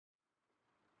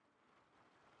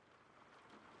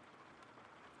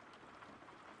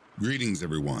Greetings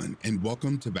everyone, and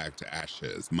welcome to Back to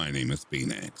Ashes. My name is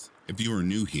Phoenix. If you are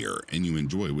new here and you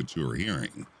enjoy what you are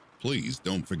hearing, please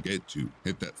don't forget to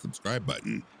hit that subscribe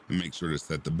button and make sure to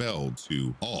set the bell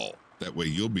to all. That way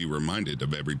you'll be reminded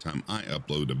of every time I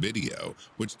upload a video,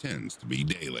 which tends to be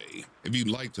daily. If you'd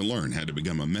like to learn how to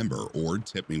become a member or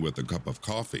tip me with a cup of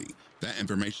coffee, that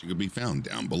information can be found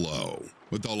down below.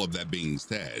 With all of that being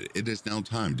said, it is now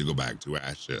time to go back to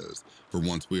ashes. For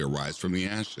once we arise from the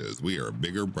ashes, we are a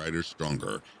bigger, brighter,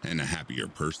 stronger, and a happier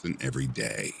person every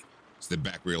day. Sit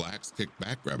back, relax, kick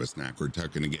back, grab a snack or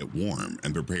tuck in to get warm,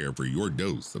 and prepare for your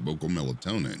dose of vocal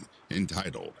melatonin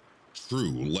entitled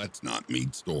True Let's Not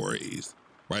Meet Stories.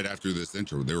 Right after this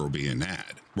intro, there will be an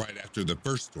ad. Right after the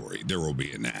first story, there will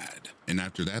be an ad. And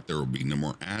after that, there will be no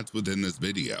more ads within this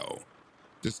video.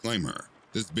 Disclaimer,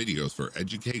 this video is for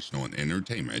educational and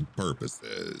entertainment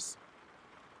purposes.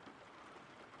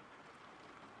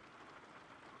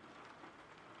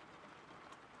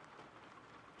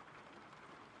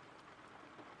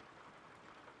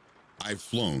 I've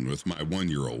flown with my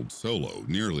 1-year-old solo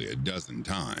nearly a dozen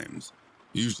times.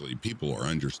 Usually people are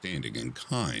understanding and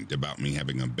kind about me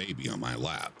having a baby on my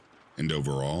lap, and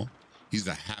overall, he's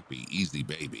a happy, easy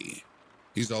baby.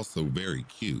 He's also very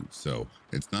cute, so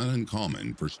it's not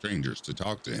uncommon for strangers to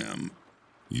talk to him.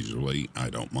 Usually, I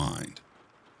don't mind.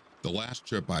 The last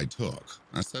trip I took,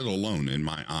 I sat alone in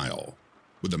my aisle,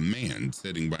 with a man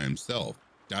sitting by himself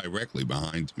directly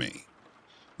behind me.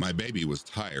 My baby was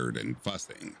tired and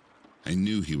fussing. I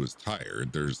knew he was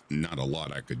tired. There's not a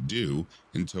lot I could do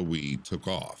until we took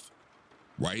off.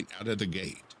 Right out of the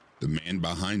gate, the man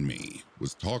behind me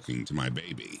was talking to my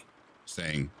baby,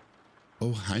 saying,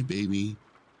 "Oh, hi, baby.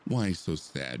 Why so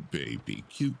sad, baby?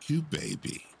 Cute, cute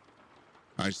baby."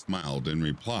 I smiled and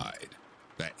replied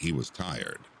that he was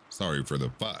tired, sorry for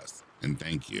the fuss, and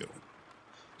thank you.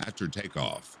 After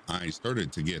takeoff, I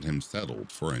started to get him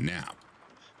settled for a nap.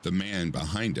 The man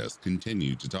behind us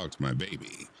continued to talk to my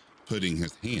baby, putting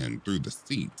his hand through the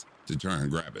seat to try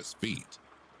and grab his feet.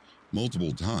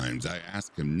 Multiple times I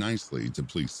asked him nicely to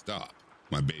please stop.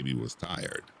 My baby was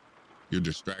tired. "You're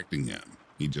distracting him.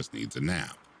 He just needs a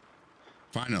nap."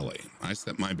 Finally, I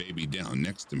set my baby down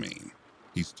next to me.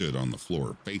 He stood on the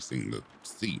floor facing the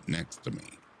seat next to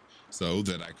me so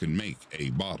that I could make a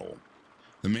bottle.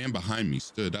 The man behind me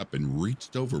stood up and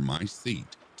reached over my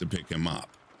seat to pick him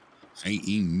up. I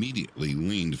immediately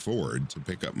leaned forward to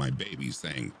pick up my baby,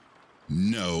 saying,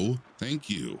 "No, thank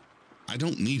you. I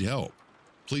don't need help.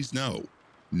 Please, no.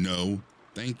 No,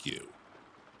 thank you."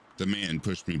 The man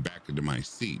pushed me back into my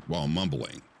seat while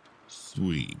mumbling,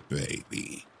 "Sweet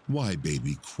baby, why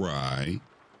baby cry?"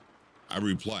 I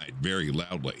replied very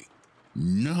loudly,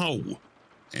 "No,"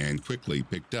 and quickly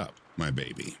picked up my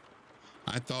baby.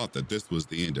 I thought that this was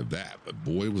the end of that, but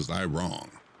boy was I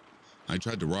wrong. I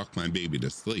tried to rock my baby to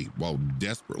sleep while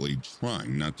desperately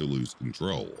trying not to lose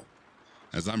control.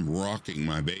 As I'm rocking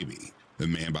my baby, the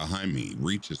man behind me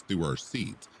reaches through our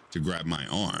seat to grab my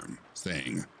arm,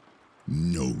 saying,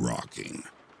 "No rocking.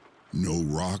 No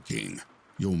rocking.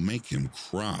 You'll make him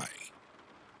cry."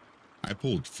 I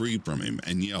pulled free from him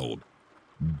and yelled,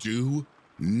 "Do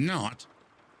not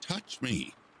touch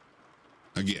me."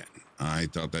 Again, I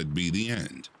thought that'd be the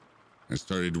end. I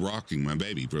started rocking my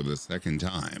baby for the second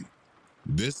time.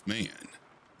 This man,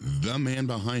 the man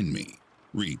behind me,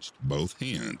 reached both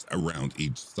hands around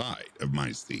each side of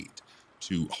my seat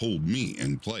to hold me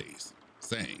in place,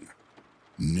 saying,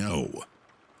 "No,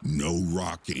 no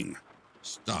rocking.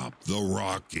 Stop the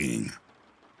rocking."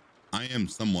 I am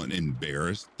somewhat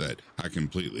embarrassed that I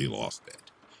completely lost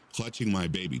it, clutching my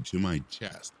baby to my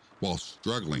chest while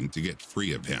struggling to get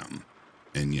free of him.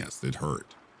 And yes, it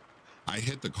hurt. I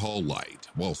hit the call light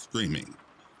while screaming,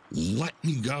 "Let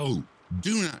me go!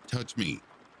 Do not touch me!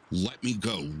 Let me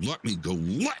go! Let me go!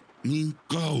 Let me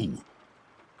go!"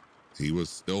 He was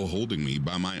still holding me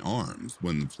by my arms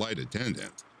when the flight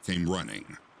attendant came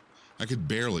running. I could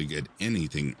barely get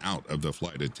anything out of the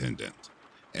flight attendant.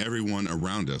 Everyone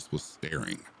around us was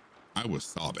staring. I was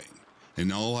sobbing,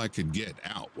 and all I could get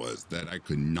out was that I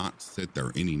could not sit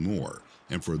there anymore,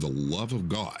 and for the love of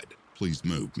God, please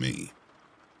move me.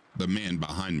 The man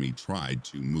behind me tried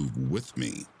to move with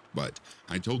me, but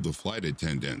I told the flight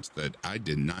attendants that I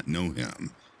did not know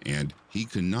him and he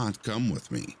could not come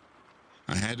with me.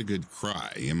 I had a good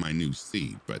cry in my new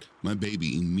seat, but my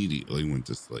baby immediately went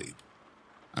to sleep.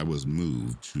 I was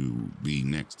moved to be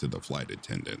next to the flight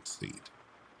attendant's seat.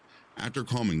 After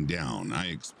calming down, I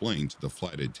explained to the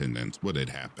flight attendants what had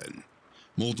happened.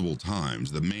 Multiple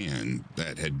times, the man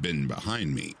that had been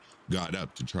behind me got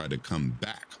up to try to come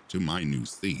back to my new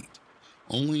seat,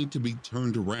 only to be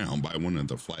turned around by one of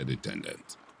the flight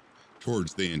attendants.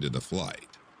 Towards the end of the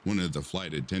flight, one of the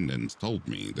flight attendants told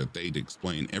me that they'd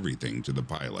explain everything to the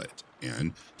pilot,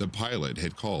 and the pilot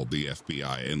had called the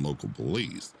FBI and local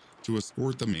police to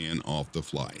escort the man off the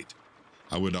flight.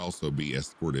 I would also be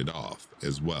escorted off,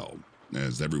 as well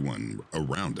as everyone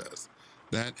around us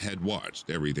that had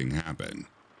watched everything happen.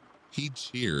 He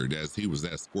cheered as he was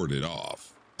escorted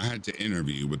off. I had to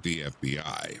interview with the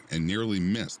FBI and nearly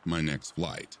missed my next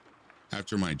flight.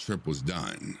 After my trip was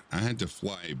done, I had to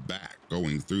fly back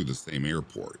going through the same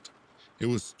airport. It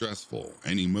was stressful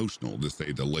and emotional to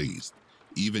say the least,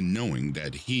 even knowing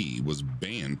that he was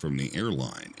banned from the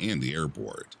airline and the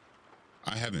airport.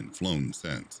 I haven't flown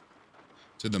since.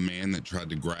 To the man that tried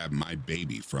to grab my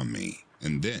baby from me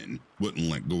and then wouldn't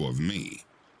let go of me,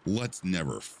 let's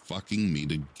never fucking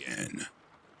meet again.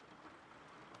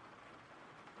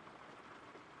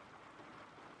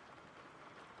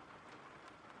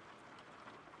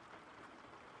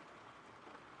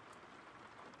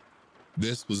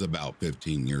 This was about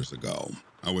 15 years ago.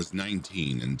 I was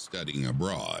 19 and studying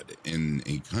abroad in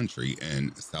a country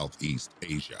in Southeast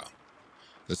Asia.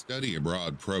 The study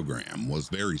abroad program was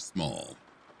very small.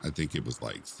 I think it was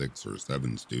like 6 or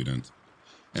 7 students,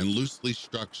 and loosely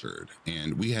structured,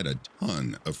 and we had a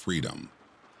ton of freedom.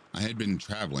 I had been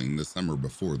traveling the summer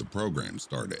before the program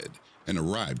started and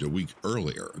arrived a week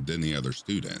earlier than the other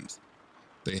students.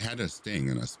 They had us staying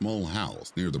in a small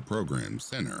house near the program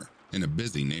center in a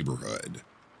busy neighborhood.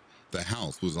 The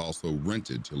house was also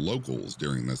rented to locals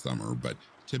during the summer, but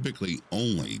typically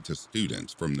only to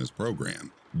students from this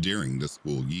program during the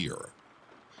school year.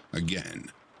 Again,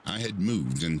 I had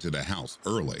moved into the house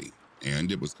early,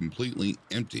 and it was completely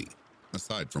empty,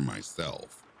 aside from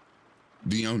myself.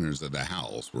 The owners of the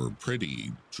house were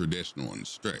pretty traditional and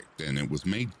strict, and it was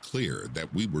made clear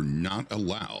that we were not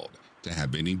allowed to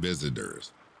have any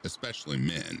visitors, especially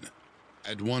men.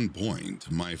 At one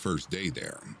point, my first day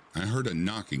there, I heard a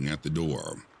knocking at the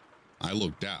door. I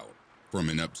looked out from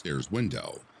an upstairs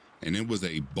window, and it was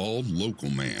a bald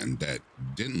local man that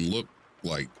didn't look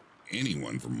like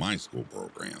anyone from my school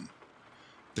program.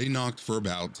 They knocked for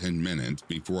about 10 minutes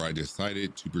before I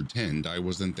decided to pretend I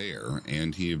wasn't there,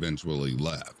 and he eventually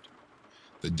left.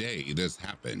 The day this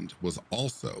happened was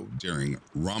also during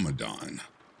Ramadan.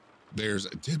 There's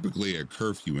typically a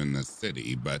curfew in the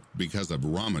city, but because of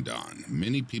Ramadan,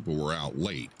 many people were out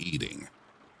late eating.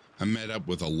 I met up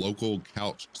with a local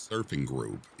couch surfing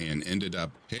group and ended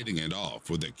up hitting it off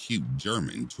with a cute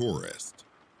German tourist.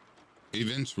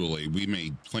 Eventually, we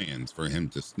made plans for him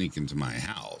to sneak into my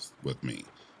house with me,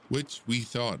 which we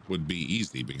thought would be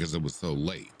easy because it was so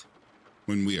late.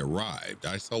 When we arrived,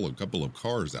 I saw a couple of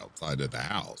cars outside of the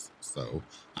house, so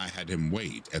I had him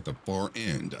wait at the far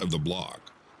end of the block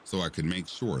so I could make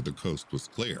sure the coast was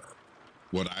clear.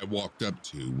 What I walked up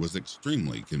to was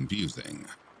extremely confusing.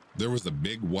 There was a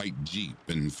big white Jeep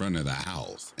in front of the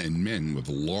house, and men with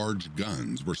large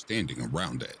guns were standing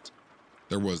around it.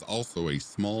 There was also a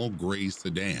small gray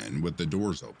sedan with the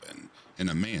doors open and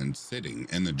a man sitting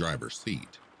in the driver's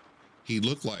seat. He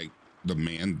looked like the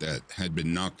man that had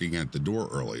been knocking at the door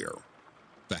earlier.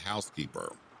 The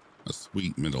housekeeper, a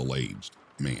sweet middle-aged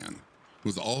man,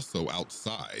 was also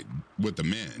outside with the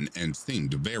men and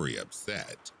seemed very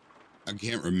upset. I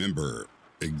can't remember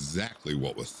exactly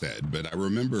what was said, but I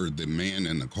remember the man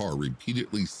in the car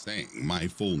repeatedly saying my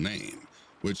full name,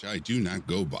 which I do not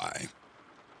go by,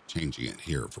 changing it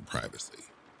here for privacy.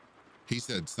 He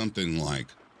said something like,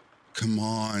 "Come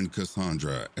on,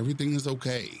 Cassandra, everything is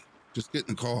okay. Just get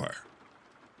in the car."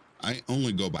 I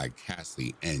only go by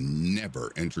Cassie and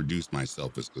never introduce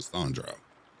myself as Cassandra.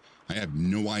 I have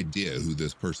no idea who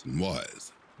this person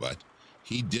was, but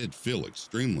he did feel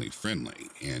extremely friendly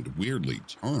and weirdly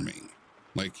charming,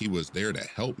 like he was there to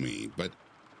help me, but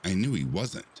I knew he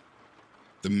wasn't.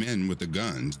 The men with the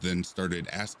guns then started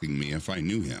asking me if I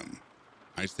knew him.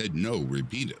 I said no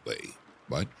repeatedly,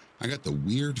 but I got the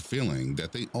weird feeling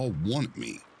that they all wanted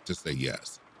me to say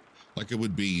yes, like it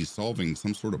would be solving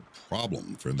some sort of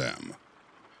problem for them.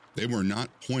 They were not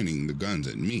pointing the guns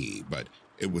at me, but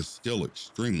it was still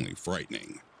extremely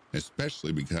frightening,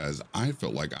 especially because I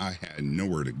felt like I had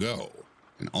nowhere to go,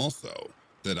 and also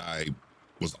that I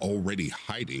was already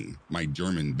hiding my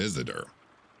German visitor.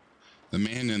 The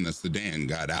man in the sedan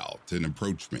got out and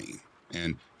approached me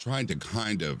and tried to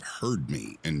kind of herd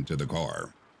me into the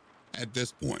car. At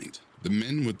this point, the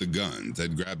men with the guns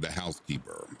had grabbed the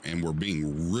housekeeper and were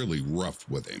being really rough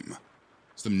with him.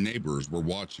 Some neighbors were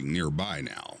watching nearby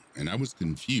now, and I was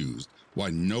confused why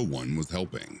no one was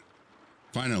helping.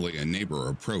 Finally, a neighbor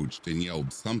approached and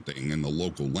yelled something in the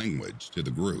local language to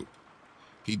the group.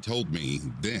 He told me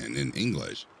then in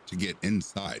English to get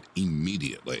inside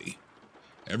immediately.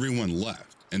 Everyone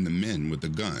left, and the men with the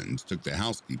guns took the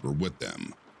housekeeper with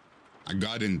them. I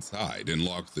got inside and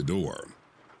locked the door.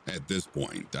 At this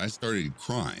point, I started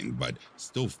crying, but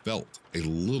still felt a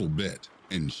little bit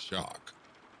in shock.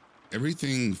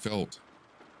 Everything felt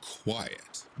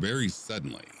quiet very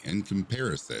suddenly in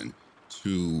comparison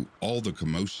to all the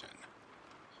commotion.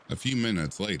 A few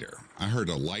minutes later, I heard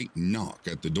a light knock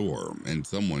at the door and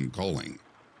someone calling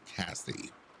Cassie.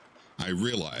 I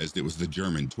realized it was the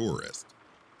German tourist.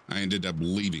 I ended up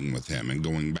leaving with him and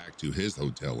going back to his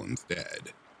hotel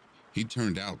instead. He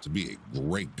turned out to be a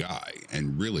great guy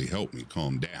and really helped me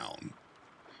calm down.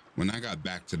 When I got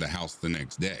back to the house the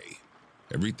next day,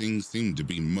 everything seemed to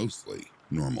be mostly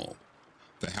normal.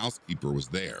 The housekeeper was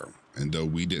there, and though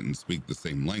we didn't speak the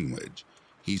same language,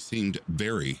 he seemed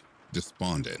very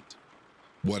despondent.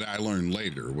 What I learned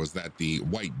later was that the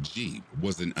white Jeep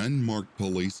was an unmarked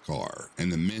police car,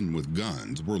 and the men with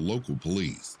guns were local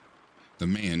police. The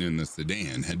man in the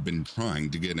sedan had been trying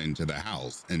to get into the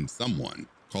house, and someone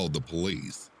called the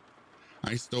police.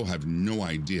 I still have no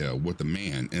idea what the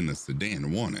man in the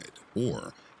sedan wanted,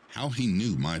 or how he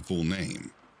knew my full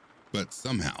name. But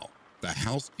somehow, the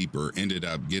housekeeper ended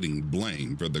up getting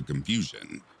blamed for the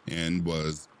confusion and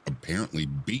was apparently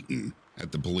beaten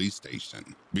at the police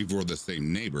station before the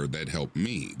same neighbor that helped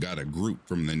me got a group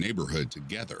from the neighborhood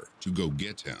together to go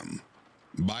get him.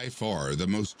 By far, the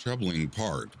most troubling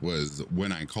part was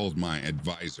when I called my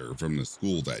advisor from the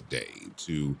school that day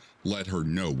to let her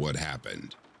know what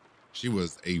happened. She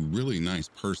was a really nice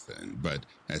person, but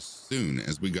as soon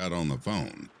as we got on the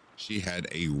phone, she had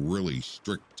a really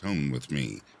strict tone with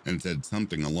me and said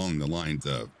something along the lines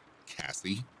of,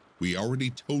 "Cassie, we already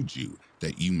told you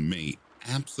that you may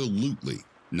absolutely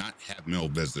not have male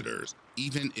visitors,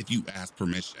 even if you ask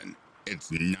permission.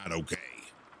 It's not okay."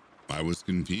 I was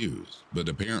confused, but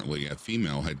apparently a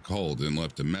female had called and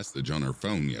left a message on her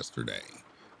phone yesterday,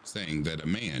 saying that a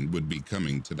man would be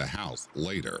coming to the house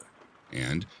later,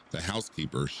 and the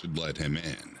housekeeper should let him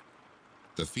in.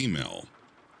 The female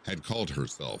had called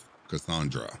herself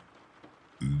Cassandra.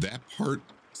 That part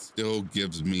still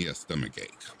gives me a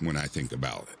stomachache when I think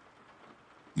about it.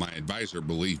 My advisor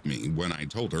believed me when I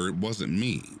told her it wasn't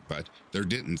me, but there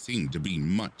didn't seem to be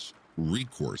much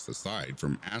recourse aside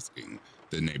from asking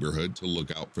the neighborhood to look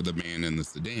out for the man in the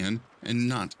sedan and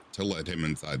not to let him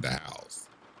inside the house.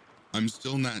 I'm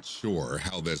still not sure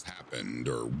how this happened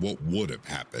or what would have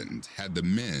happened had the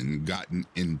men gotten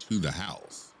into the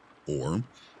house, or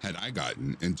had I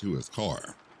gotten into his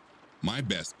car. My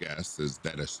best guess is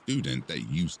that a student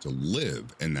that used to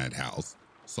live in that house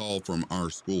saw from our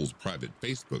school's private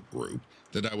Facebook group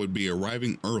that I would be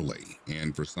arriving early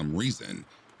and for some reason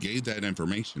gave that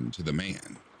information to the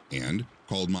man and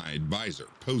called my advisor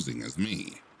posing as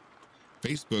me.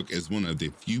 Facebook is one of the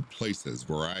few places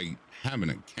where I have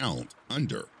an account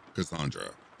under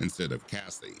Cassandra instead of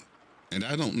Cassie, and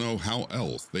I don't know how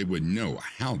else they would know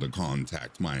how to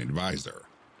contact my advisor.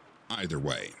 Either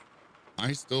way,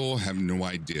 I still have no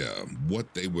idea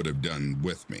what they would have done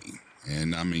with me,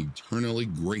 and I'm eternally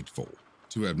grateful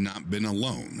to have not been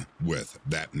alone with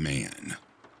that man.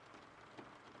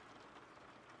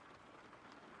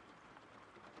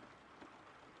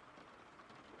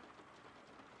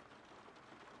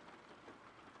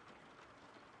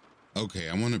 Okay,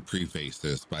 I want to preface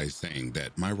this by saying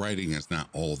that my writing is not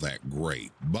all that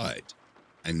great, but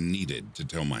I needed to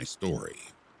tell my story.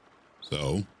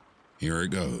 So, here it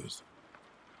goes.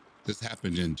 This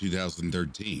happened in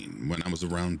 2013 when I was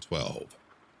around 12.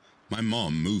 My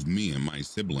mom moved me and my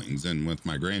siblings in with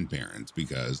my grandparents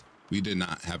because we did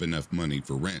not have enough money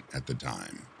for rent at the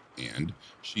time, and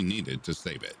she needed to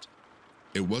save it.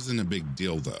 It wasn't a big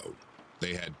deal though.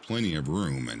 They had plenty of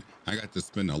room, and I got to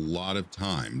spend a lot of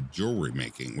time jewelry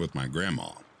making with my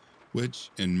grandma, which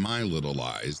in my little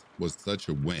eyes was such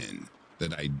a win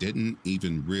that I didn't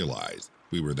even realize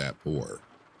we were that poor.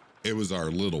 It was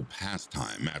our little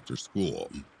pastime after school,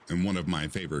 and one of my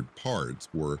favorite parts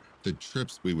were the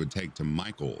trips we would take to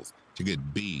Michael's to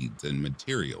get beads and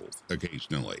materials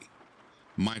occasionally.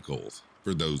 Michael's,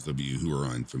 for those of you who are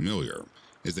unfamiliar,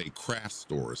 is a craft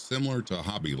store similar to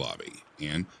Hobby Lobby,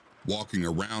 and walking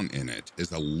around in it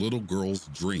is a little girl's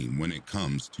dream when it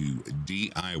comes to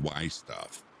DIY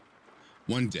stuff.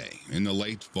 One day in the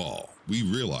late fall, we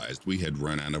realized we had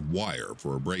run out of wire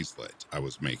for a bracelet I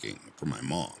was making for my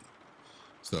mom.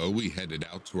 So we headed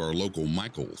out to our local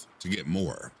Michael's to get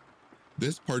more.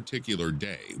 This particular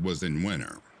day was in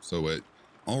winter, so it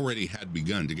already had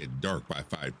begun to get dark by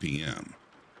 5 p.m.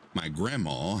 My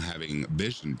grandma, having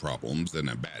vision problems and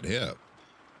a bad hip,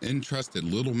 entrusted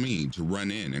little me to run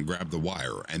in and grab the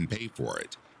wire and pay for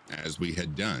it, as we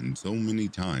had done so many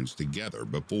times together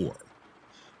before.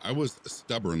 I was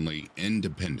stubbornly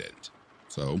independent,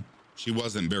 so she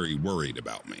wasn't very worried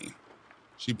about me.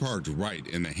 She parked right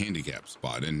in the handicap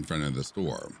spot in front of the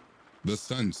store. The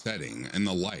sun setting and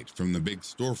the light from the big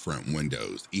storefront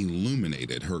windows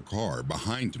illuminated her car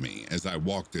behind me as I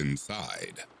walked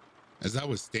inside. As I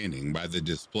was standing by the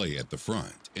display at the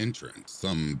front entrance,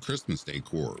 some Christmas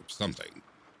decor or something,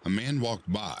 a man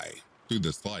walked by through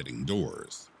the sliding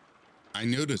doors. I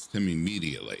noticed him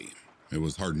immediately. It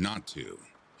was hard not to.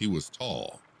 He was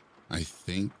tall. I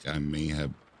think I may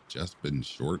have just been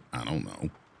short, I don't know.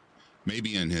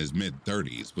 Maybe in his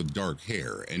mid-30s with dark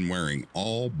hair and wearing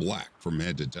all black from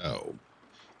head to toe.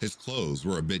 His clothes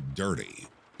were a bit dirty,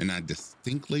 and I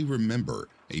distinctly remember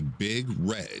a big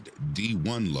red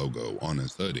D1 logo on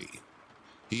his hoodie.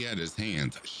 He had his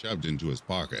hands shoved into his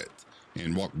pockets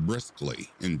and walked briskly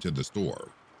into the store,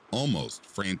 almost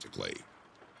frantically.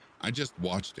 I just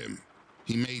watched him.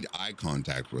 He made eye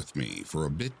contact with me for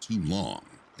a bit too long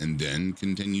and then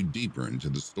continued deeper into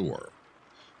the store.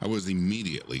 I was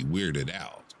immediately weirded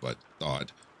out, but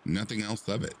thought nothing else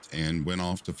of it and went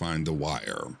off to find the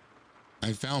wire.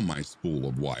 I found my spool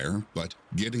of wire, but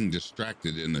getting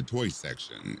distracted in the toy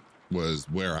section was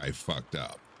where I fucked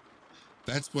up.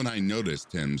 That's when I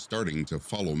noticed him starting to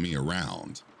follow me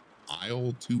around,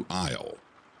 aisle to aisle.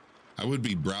 I would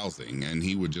be browsing and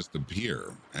he would just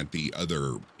appear at the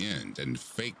other end and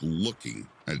fake looking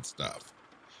at stuff.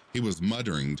 He was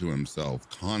muttering to himself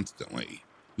constantly.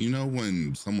 You know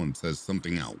when someone says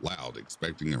something out loud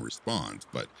expecting a response,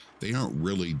 but they aren't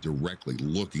really directly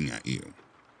looking at you?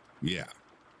 Yeah,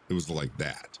 it was like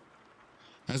that.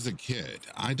 As a kid,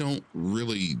 I don't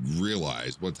really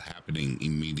realize what's happening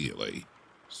immediately,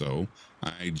 so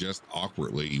I just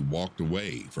awkwardly walked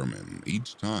away from him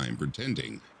each time,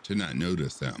 pretending to not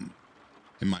notice him.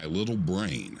 In my little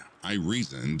brain, I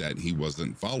reasoned that he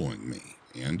wasn't following me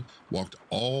and walked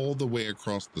all the way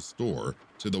across the store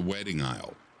to the wedding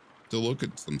aisle to look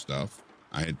at some stuff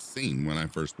I had seen when I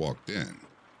first walked in.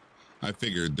 I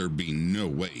figured there'd be no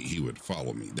way he would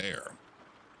follow me there.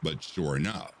 But sure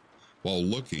enough, while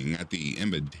looking at the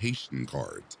invitation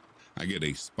cards, I get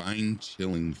a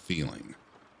spine-chilling feeling.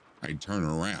 I turn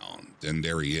around and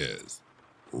there he is,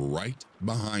 right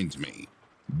behind me,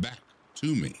 back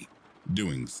to me,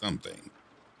 doing something.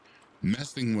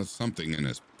 Messing with something in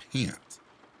his pants,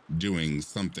 doing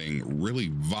something really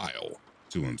vile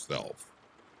to himself.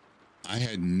 I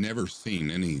had never seen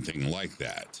anything like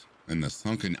that, and the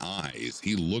sunken eyes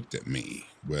he looked at me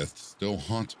with still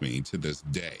haunt me to this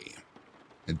day.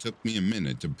 It took me a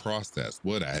minute to process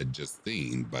what I had just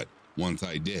seen, but once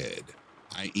I did,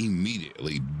 I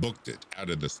immediately booked it out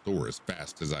of the store as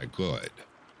fast as I could.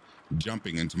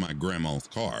 Jumping into my grandma's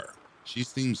car, she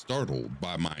seemed startled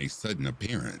by my sudden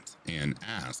appearance and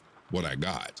asked what I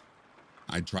got.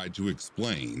 I tried to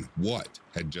explain what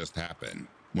had just happened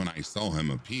when I saw him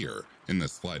appear in the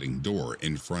sliding door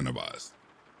in front of us,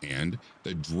 and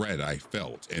the dread I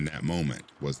felt in that moment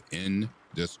was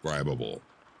indescribable.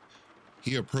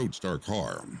 He approached our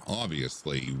car,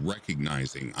 obviously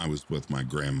recognizing I was with my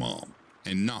grandma,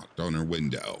 and knocked on her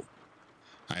window.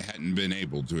 I hadn't been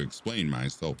able to explain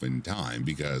myself in time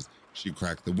because she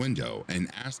cracked the window and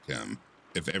asked him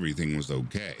if everything was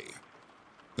okay.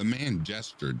 The man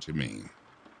gestured to me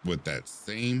with that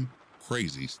same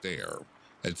crazy stare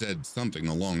and said something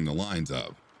along the lines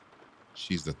of,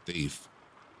 "She's a thief.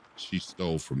 She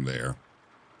stole from there."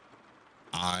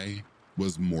 I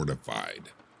was mortified.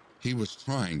 He was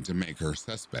trying to make her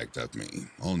suspect of me,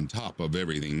 on top of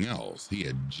everything else he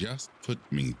had just put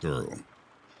me through.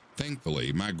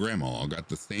 Thankfully, my grandma got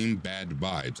the same bad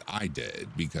vibes I did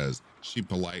because she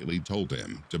politely told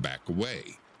him to back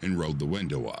away and rolled the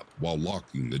window up while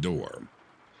locking the door.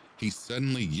 He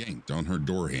suddenly yanked on her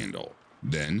door handle,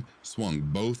 then swung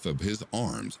both of his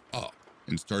arms up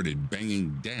and started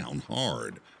banging down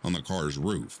hard on the car's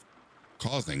roof,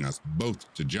 causing us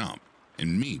both to jump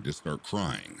and me to start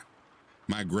crying.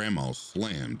 My grandma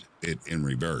slammed it in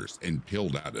reverse and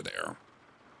peeled out of there.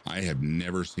 I have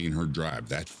never seen her drive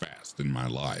that fast in my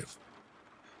life.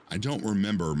 I don't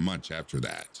remember much after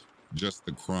that, just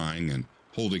the crying and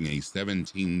holding a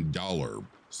 $17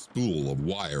 spool of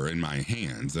wire in my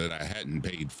hands that I hadn't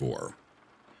paid for.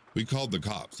 We called the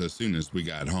cops as soon as we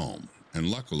got home, and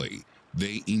luckily,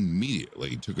 they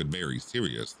immediately took it very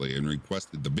seriously and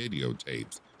requested the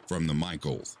videotapes from the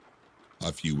Michaels.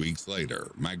 A few weeks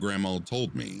later, my grandma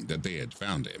told me that they had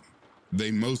found him. They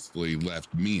mostly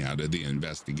left me out of the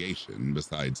investigation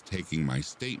besides taking my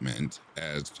statement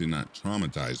as to not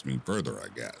traumatize me further, I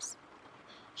guess.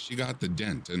 She got the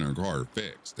dent in her car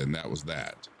fixed, and that was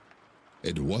that.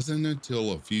 It wasn't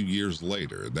until a few years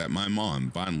later that my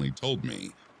mom finally told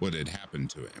me what had happened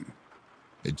to him.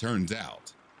 It turns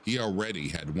out he already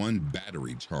had one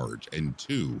battery charge and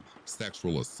 2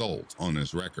 sexual assaults on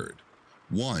his record,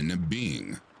 one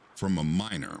being from a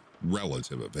minor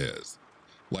relative of his,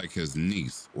 like his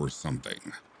niece or something.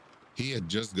 He had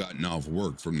just gotten off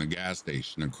work from the gas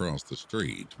station across the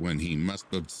street when he must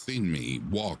have seen me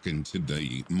walk into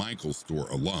the Michael store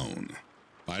alone.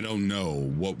 I don't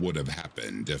know what would have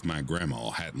happened if my grandma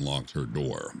hadn't locked her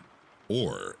door,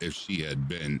 or if she had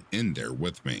been in there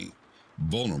with me,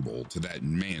 vulnerable to that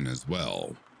man as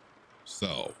well.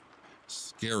 So,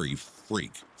 scary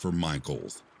freak for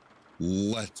Michaels.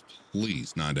 Let's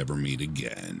please not ever meet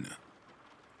again.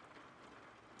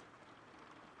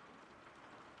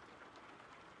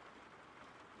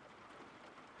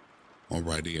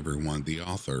 Alrighty, everyone, the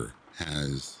author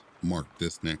has marked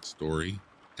this next story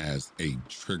as a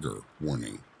trigger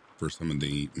warning for some of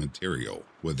the material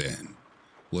within.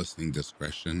 Listening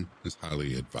discretion is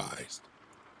highly advised.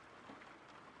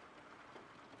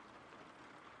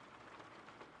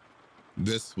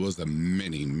 This was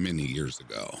many years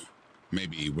ago,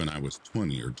 maybe when I was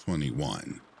 20 or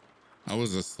 21. I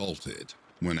was assaulted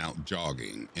when out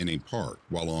jogging in a park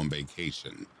while on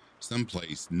vacation,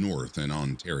 someplace north in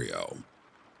Ontario.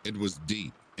 It was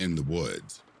deep in the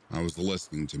woods. I was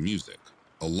listening to music,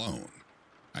 alone.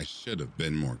 I should have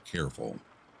been more careful.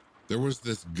 There was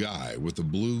this guy with a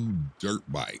blue dirt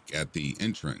bike at the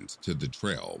entrance to the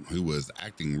trail who was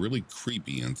acting really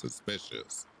creepy and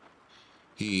suspicious.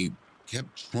 He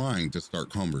kept trying to start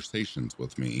conversations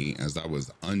with me as I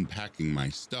was unpacking my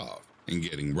stuff and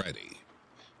getting ready.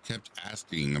 Kept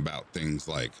asking about things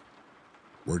like,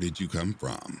 "Where did you come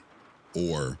from?"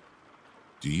 Or,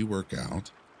 "Do you work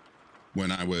out?"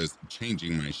 When I was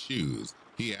changing my shoes,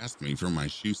 he asked me for my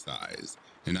shoe size,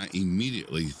 and I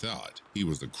immediately thought he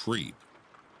was a creep.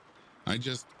 I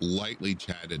just lightly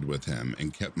chatted with him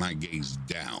and kept my gaze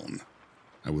down.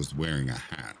 I was wearing a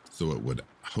hat, so it would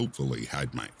hopefully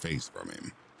hide my face from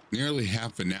him. Nearly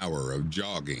half an hour of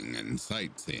jogging and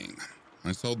sightseeing.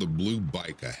 I saw the blue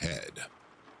bike ahead.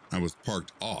 I was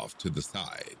parked off to the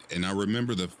side, and I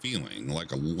remember the feeling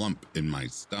like a lump in my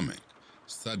stomach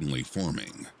suddenly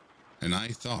forming. And I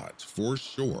thought for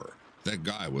sure that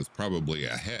guy was probably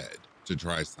ahead to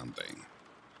try something.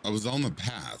 I was on the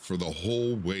path for the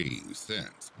whole way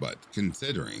since, but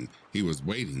considering he was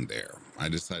waiting there, I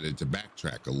decided to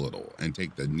backtrack a little and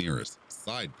take the nearest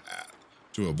side path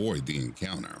to avoid the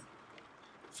encounter.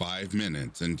 5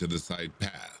 minutes into the side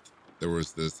path, there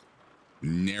was this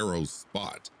narrow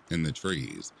spot in the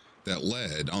trees that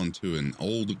led onto an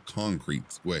old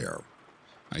concrete square.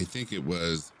 I think it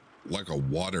was like a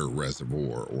water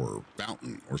reservoir or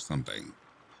fountain or something.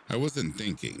 I wasn't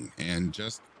thinking and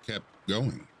just kept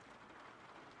going.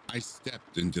 I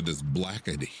stepped into this black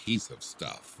adhesive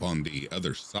stuff on the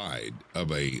other side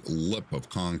of a lip of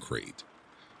concrete.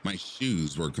 My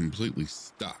shoes were completely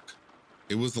stuck.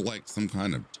 It was like some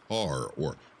kind of tar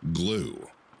or glue.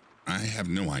 I have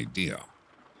no idea.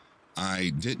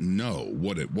 I didn't know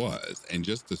what it was and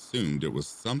just assumed it was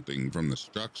something from the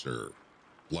structure,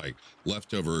 like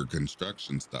leftover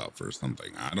construction stuff or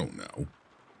something. I don't know.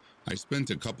 I spent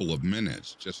a couple of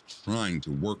minutes just trying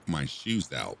to work my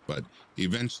shoes out, but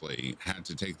eventually had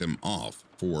to take them off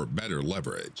for better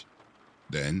leverage.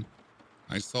 Then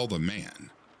I saw the man.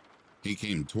 He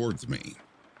came towards me.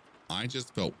 I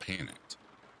just felt panicked.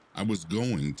 I was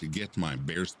going to get my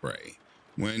bear spray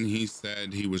when he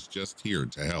said he was just here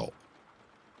to help.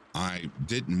 I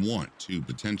didn't want to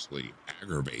potentially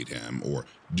aggravate him or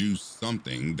do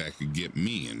something that could get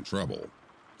me in trouble.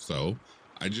 So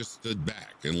I just stood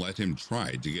back and let him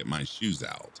try to get my shoes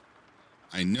out.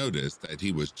 I noticed that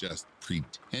he was just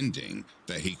pretending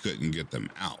that he couldn't get them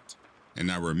out,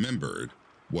 and I remembered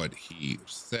what he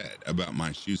said about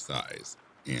my shoe size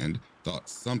and thought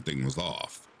something was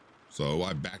off. So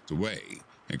I backed away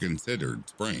and considered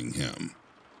spraying him.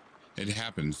 It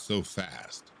happened so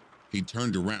fast. He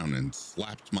turned around and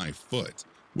slapped my foot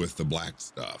with the black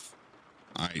stuff.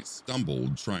 I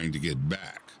stumbled trying to get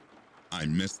back. I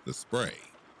missed the spray,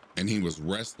 and he was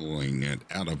wrestling it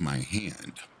out of my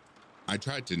hand. I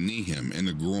tried to knee him in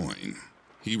the groin.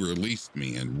 He released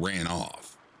me and ran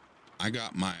off. I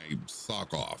got my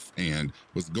sock off and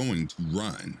was going to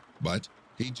run, but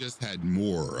he just had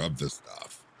more of the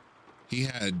stuff. He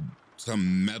had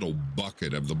some metal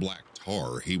bucket of the black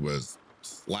tar. He was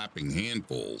slapping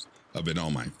handfuls of it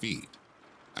on my feet.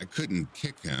 I couldn't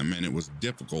kick him, and it was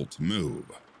difficult to move.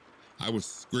 I was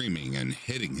screaming and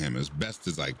hitting him as best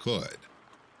as I could.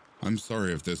 I'm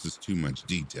sorry if this is too much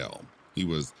detail. He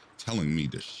was telling me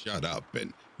to shut up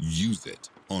and use it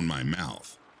on my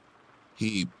mouth.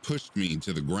 He pushed me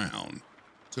to the ground,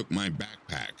 took my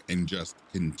backpack, and just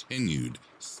continued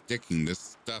sticking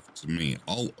this stuff to me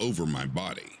all over my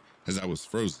body as I was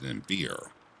frozen in fear.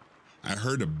 I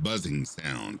heard a buzzing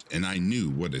sound and I knew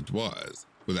what it was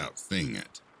without seeing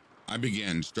it. I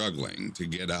began struggling to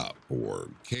get up or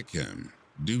kick him,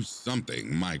 do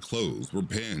something. My clothes were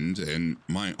pinned and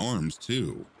my arms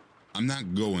too. I'm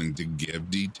not going to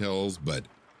give details, but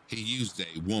he used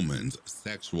a woman's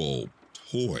sexual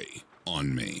toy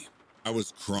on me. I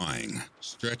was crying,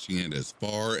 stretching it as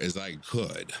far as I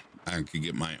could. I could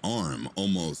get my arm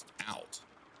almost out.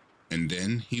 And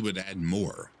then he would add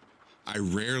more. I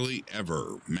rarely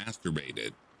ever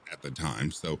masturbated at the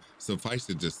time, so suffice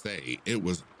it to say, it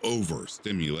was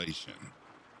overstimulation.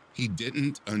 He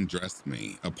didn't undress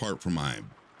me apart from my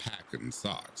pack and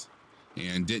socks,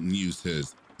 and didn't use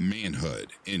his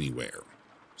manhood anywhere.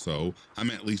 So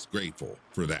I'm at least grateful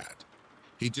for that.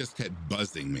 He just kept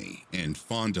buzzing me and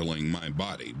fondling my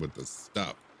body with the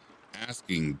stuff,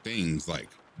 asking things like,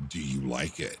 "Do you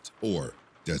like it?" or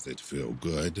 "Does it feel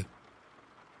good?"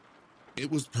 It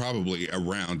was probably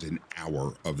around an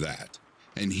hour of that,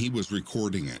 and he was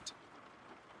recording it.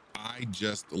 I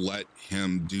just let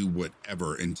him do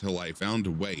whatever until I found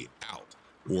a way out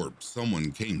or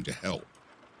someone came to help.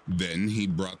 Then he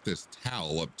brought this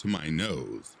towel up to my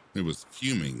nose. It was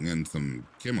fuming and some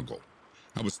chemical.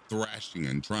 I was thrashing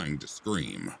and trying to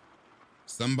scream.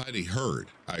 Somebody heard,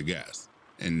 I guess,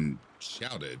 and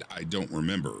shouted. I don't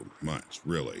remember much,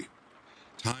 really.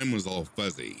 Time was all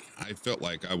fuzzy. I felt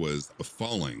like I was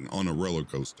falling on a roller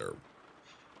coaster.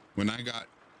 When I got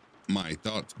my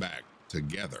thoughts back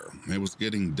together, it was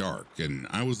getting dark and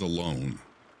I was alone.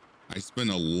 I spent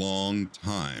a long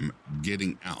time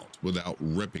getting out without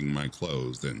ripping my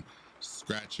clothes and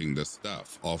scratching the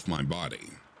stuff off my body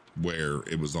where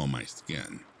it was on my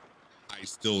skin. I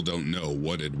still don't know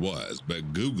what it was,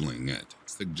 but Googling it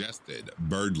suggested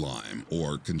birdlime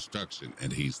or construction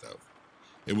adhesive.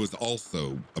 It was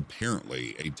also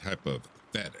apparently a type of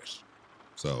fetish.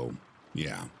 So,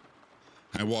 yeah.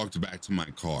 I walked back to my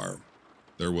car.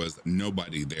 There was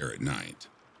nobody there at night,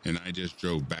 and I just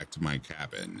drove back to my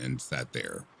cabin and sat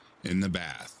there in the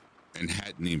bath and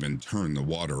hadn't even turned the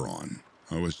water on.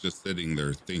 I was just sitting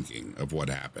there thinking of what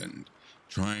happened,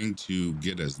 trying to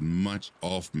get as much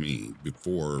off me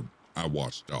before I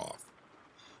washed off.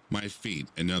 My feet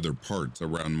and other parts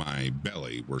around my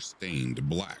belly were stained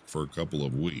black for a couple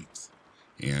of weeks,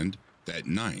 and that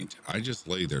night I just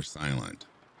lay there silent.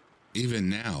 Even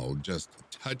now, just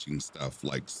touching stuff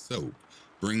like soap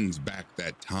brings back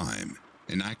that time,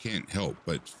 and I can't help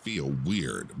but feel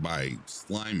weird by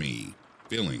slimy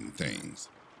feeling things.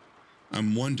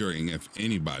 I'm wondering if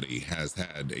anybody has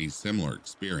had a similar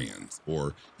experience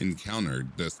or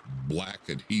encountered this black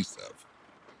adhesive.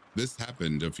 This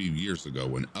happened a few years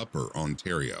ago in Upper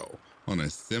Ontario on a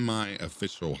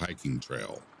semi-official hiking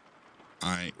trail.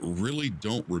 I really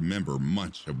don't remember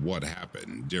much of what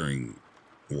happened during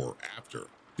or after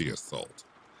the assault,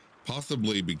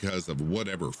 possibly because of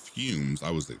whatever fumes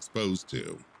I was exposed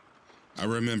to. I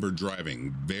remember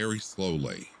driving very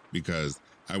slowly because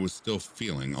I was still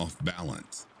feeling off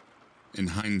balance. In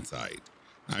hindsight,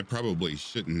 I probably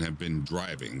shouldn't have been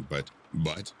driving,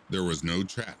 but there was no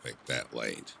traffic that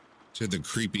late. To the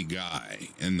creepy guy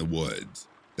in the woods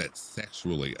that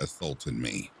sexually assaulted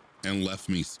me and left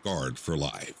me scarred for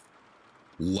life,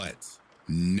 let's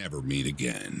never meet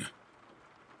again.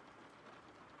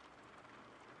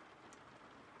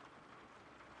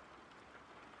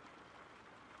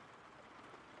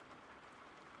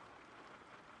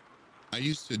 I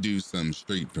used to do some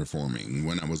street performing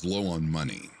when I was low on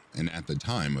money, and at the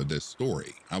time of this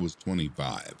story, I was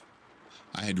 25.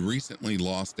 I had recently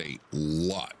lost a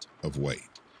lot of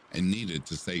weight and needed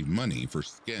to save money for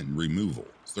skin removal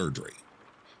surgery,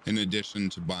 in addition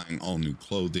to buying all new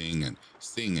clothing and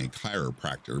seeing a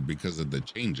chiropractor because of the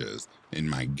changes in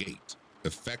my gait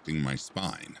affecting my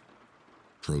spine.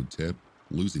 Pro tip,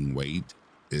 losing weight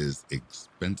is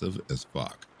expensive as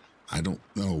fuck. I don't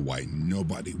know why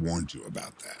nobody warned you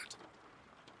about that.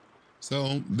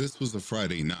 So this was a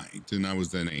Friday night, and I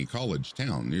was in a college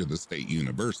town near the state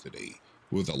university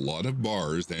with a lot of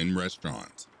bars and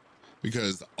restaurants,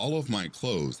 because all of my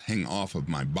clothes hang off of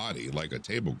my body like a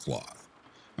tablecloth.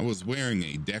 I was wearing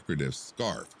a decorative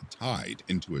scarf tied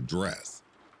into a dress,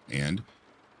 and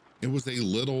it was a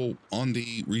little on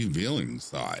the revealing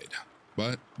side,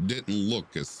 but didn't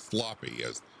look as sloppy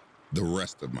as the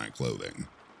rest of my clothing.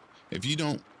 If you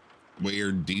don't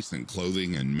wear decent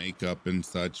clothing and makeup and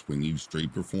such when you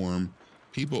street perform,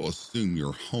 people assume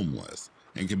you're homeless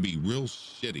and can be real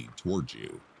shitty towards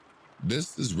you.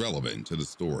 This is relevant to the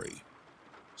story.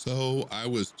 So I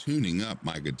was tuning up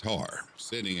my guitar,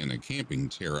 sitting in a camping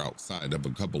chair outside of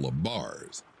a couple of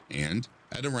bars, and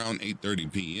at around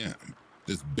 8:30 p.m.,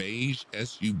 this beige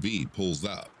SUV pulls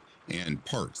up and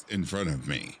parks in front of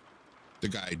me. The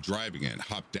guy driving it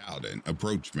hopped out and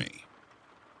approached me.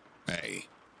 "Hey,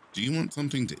 do you want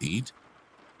something to eat?"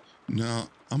 "No,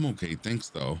 I'm okay, thanks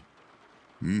though."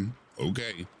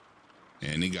 Okay."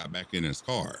 And he got back in his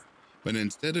car, but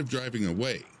instead of driving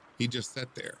away, he just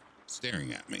sat there,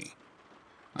 staring at me.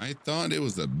 I thought it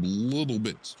was a little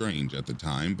bit strange at the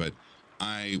time, but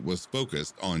I was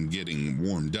focused on getting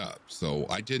warmed up, so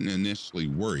I didn't initially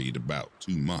worried about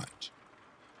too much.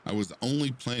 I was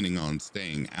only planning on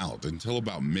staying out until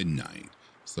about midnight,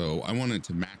 so I wanted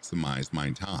to maximize my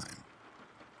time.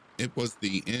 It was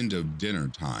the end of dinner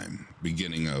time,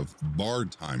 beginning of bar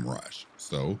time rush,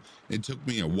 so it took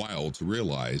me a while to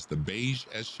realize the beige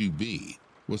SUV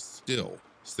was still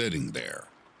sitting there,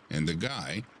 and the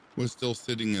guy was still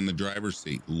sitting in the driver's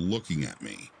seat looking at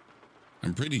me.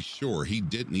 I'm pretty sure he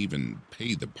didn't even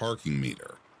pay the parking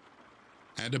meter.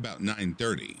 At about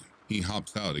 9:30, he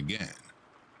hops out again.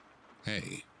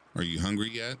 "Hey, are you hungry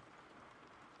yet?"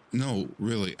 "No,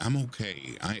 really, I'm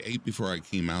okay. I ate before I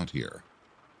came out here."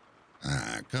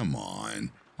 Come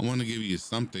on. I want to give you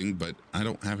something, but I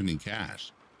don't have any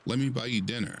cash. Let me buy you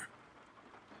dinner."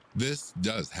 This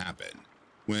does happen.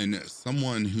 When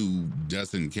someone who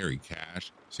doesn't carry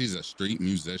cash sees a street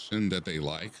musician that they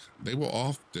like, they will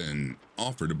often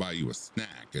offer to buy you a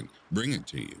snack and bring it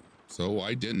to you. So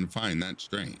I didn't find that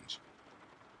strange.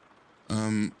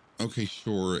 Okay,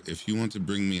 sure. If you want to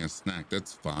bring me a snack,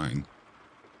 that's fine."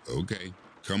 "Okay,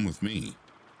 come with me."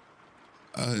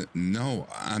 No,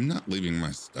 I'm not leaving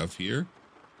my stuff here.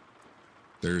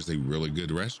 There's a really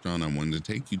good restaurant I wanted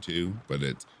to take you to, but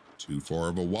it's too far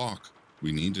of a walk.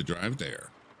 We need to drive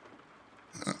there."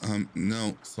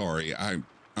 No, sorry. I'm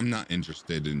not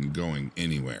interested in going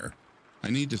anywhere. I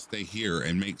need to stay here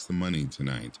and make some money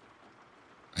tonight."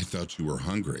 "I thought you were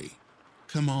hungry."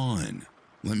 "Come on,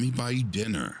 let me buy you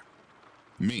dinner."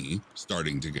 Me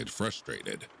starting to get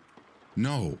frustrated.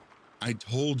 "No, I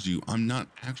told you I'm not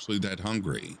actually that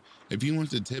hungry. If you want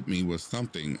to tip me with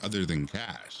something other than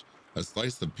cash, a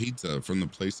slice of pizza from the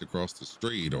place across the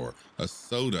street, or a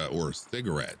soda or a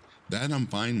cigarette, that I'm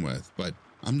fine with, but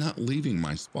I'm not leaving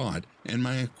my spot and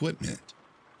my equipment."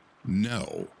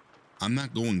 "No, I'm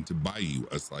not going to buy you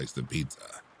a slice of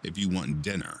pizza. If you want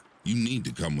dinner, you need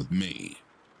to come with me."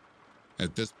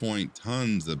 At this point,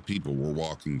 tons of people were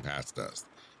walking past us,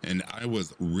 and I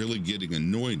was really getting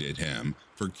annoyed at him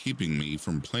for keeping me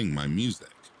from playing my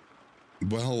music.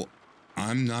 "Well,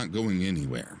 I'm not going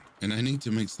anywhere, and I need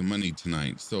to make some money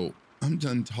tonight, so I'm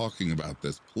done talking about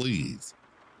this, please."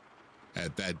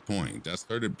 At that point, I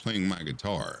started playing my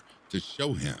guitar to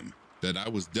show him that I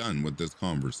was done with this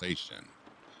conversation.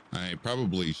 I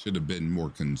probably should have been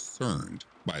more concerned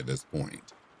by this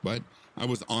point, but I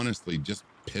was honestly just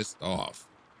pissed off.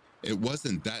 It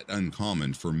wasn't that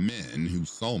uncommon for men who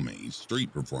saw me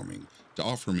street performing to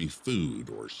offer me food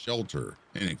or shelter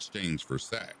in exchange for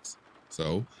sex,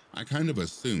 so I kind of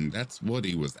assumed that's what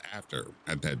he was after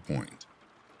at that point.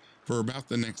 For about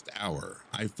the next hour,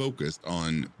 I focused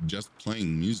on just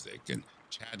playing music and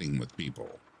chatting with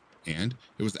people, and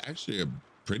it was actually a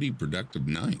pretty productive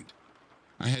night.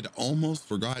 I had almost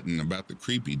forgotten about the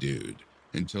creepy dude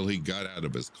until he got out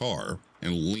of his car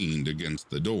and leaned against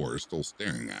the door, still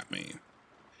staring at me.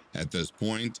 At this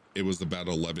point, it was about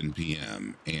 11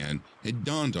 p.m., and it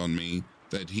dawned on me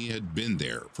that he had been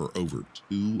there for over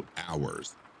 2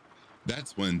 hours.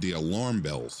 That's when the alarm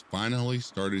bells finally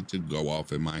started to go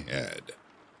off in my head.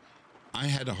 I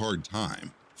had a hard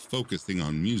time focusing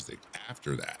on music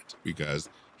after that because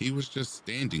he was just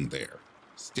standing there,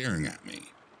 staring at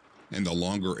me. And the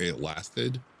longer it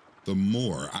lasted, the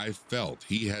more I felt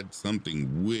he had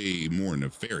something way more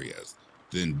nefarious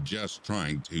than just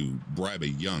trying to bribe a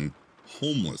young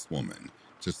homeless woman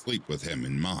to sleep with him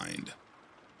in mind.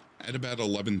 At about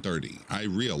 11:30, I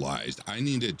realized I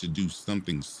needed to do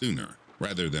something sooner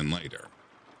rather than later.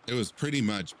 It was pretty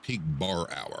much peak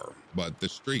bar hour, but the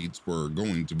streets were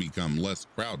going to become less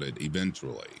crowded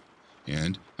eventually,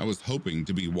 and I was hoping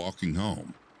to be walking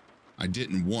home. I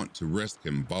didn't want to risk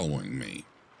him following me.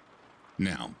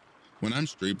 Now, when I'm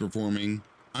street performing,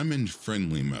 I'm in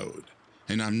friendly mode,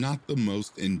 and I'm not the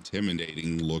most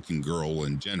intimidating looking girl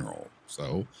in general,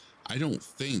 so I don't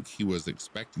think he was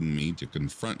expecting me to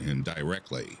confront him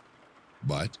directly.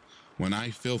 But when I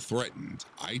feel threatened,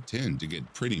 I tend to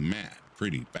get pretty mad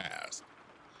pretty fast.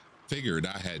 Figured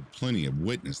I had plenty of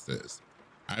witnesses.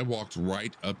 I walked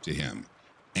right up to him,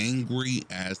 angry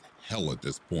as hell at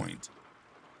this point.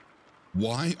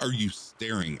 Why are you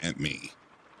staring at me?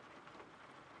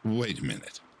 Wait a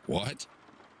minute. What?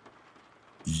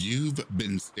 You've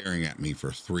been staring at me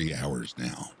for 3 hours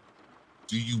now.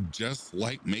 Do you just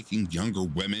like making younger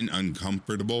women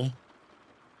uncomfortable?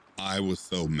 I was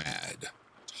so mad,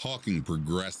 talking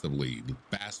progressively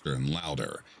faster and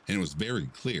louder, and it was very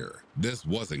clear this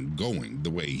wasn't going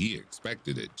the way he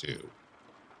expected it to.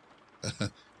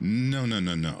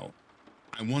 No.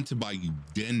 I want to buy you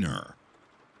dinner.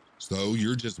 So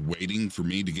you're just waiting for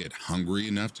me to get hungry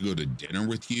enough to go to dinner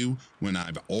with you when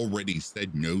I've already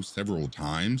said no several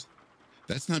times?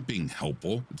 That's not being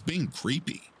helpful, it's being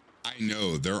creepy. I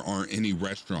know there aren't any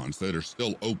restaurants that are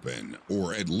still open,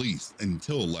 or at least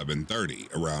until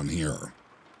 11:30 around here.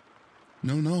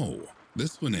 No,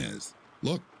 this one is.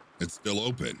 Look, it's still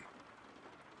open.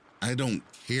 I don't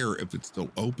care if it's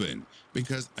still open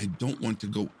because I don't want to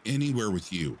go anywhere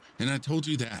with you, and I told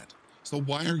you that. So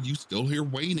why are you still here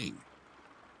waiting?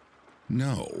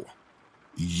 No,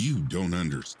 you don't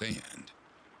understand.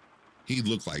 He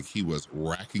looked like he was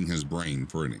racking his brain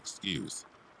for an excuse.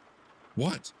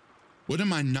 What? What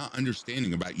am I not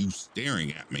understanding about you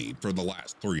staring at me for the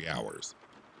last 3 hours?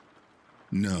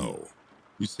 No,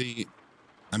 you see,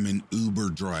 I'm an Uber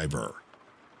driver.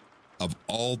 Of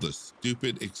all the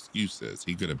stupid excuses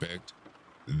he could have picked,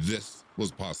 this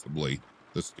was possibly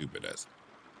the stupidest.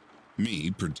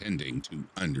 Me pretending to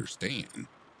understand.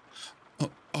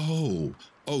 Oh,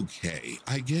 okay,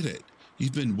 I get it.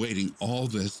 You've been waiting all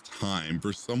this time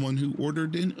for someone who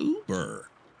ordered an Uber.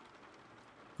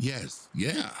 Yes,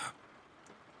 yeah.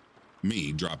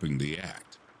 Me dropping the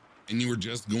act. And you were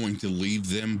just going to leave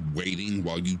them waiting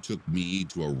while you took me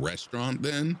to a restaurant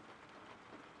then?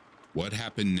 What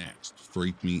happened next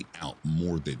freaked me out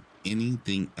more than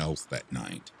anything else that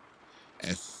night.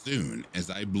 As soon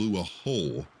as I blew a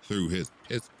hole through his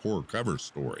piss-poor cover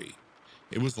story,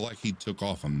 it was like he took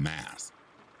off a mask.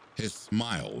 His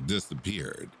smile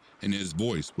disappeared, and his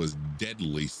voice was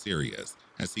deadly serious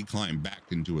as he climbed back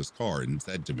into his car and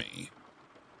said to me,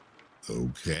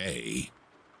 "Okay,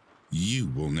 you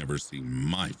will never see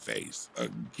my face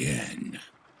again."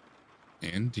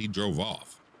 And he drove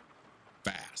off,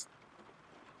 fast.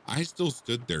 I still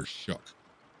stood there shook.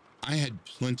 I had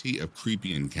plenty of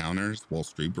creepy encounters while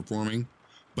street performing,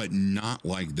 but not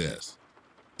like this.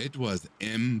 It was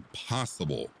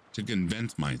impossible to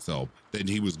convince myself that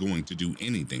he was going to do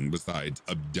anything besides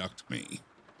abduct me.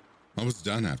 I was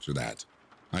done after that.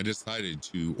 I decided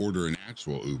to order an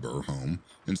actual Uber home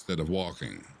instead of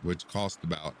walking, which cost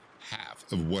about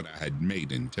half of what I had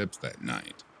made in tips that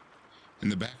night. In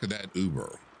the back of that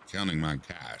Uber, counting my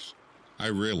cash, I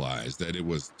realized that it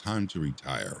was time to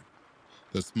retire.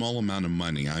 The small amount of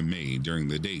money I made during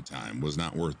the daytime was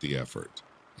not worth the effort,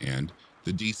 and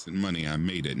the decent money I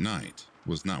made at night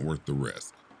was not worth the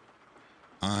risk.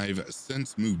 I've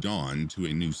since moved on to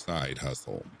a new side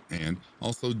hustle and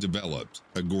also developed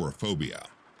agoraphobia,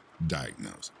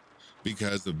 diagnosed,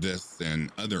 because of this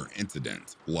and other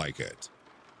incidents like it.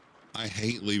 I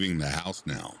hate leaving the house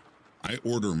now. I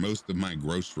order most of my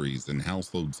groceries and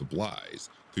household supplies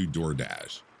through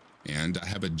DoorDash, and I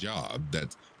have a job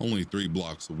that's only 3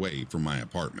 blocks away from my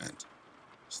apartment.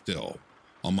 Still,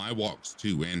 on my walks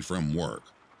to and from work,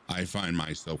 I find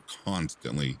myself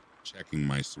constantly checking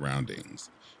my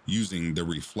surroundings, using the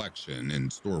reflection in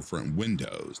storefront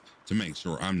windows to make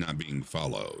sure I'm not being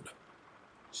followed.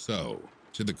 So,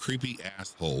 to the creepy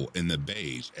asshole in the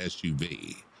beige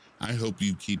SUV, I hope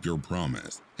you keep your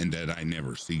promise and that I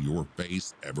never see your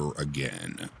face ever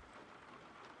again.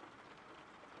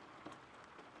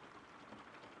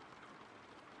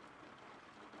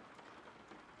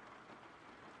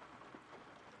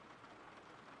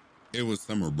 It was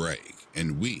summer break,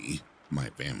 and we, my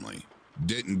family,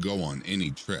 didn't go on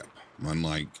any trip,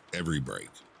 unlike every break.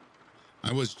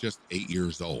 I was just 8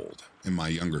 years old, and my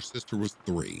younger sister was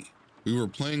 3. We were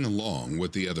playing along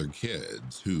with the other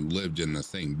kids who lived in the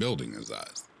same building as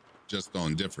us, just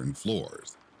on different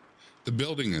floors. The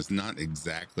building is not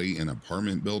exactly an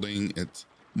apartment building, it's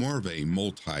more of a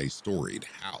multi-storied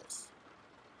house.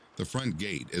 The front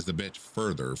gate is a bit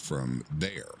further from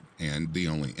there and the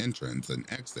only entrance and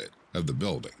exit of the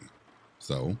building.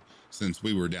 So, since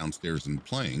we were downstairs and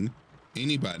playing,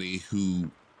 anybody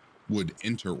who would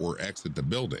enter or exit the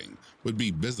building would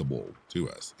be visible to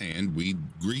us, and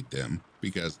we'd greet them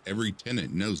because every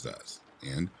tenant knows us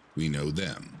and we know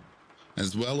them,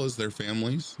 as well as their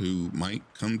families who might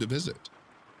come to visit.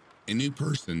 A new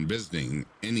person visiting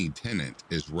any tenant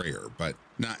is rare, but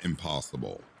not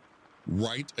impossible.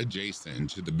 Right adjacent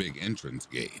to the big entrance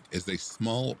gate is a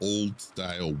small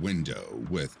old-style window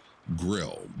with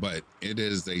grill, but it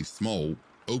is a small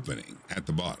opening at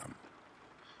the bottom.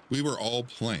 We were all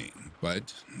playing,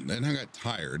 but then I got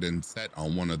tired and sat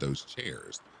on one of those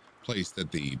chairs placed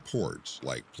at the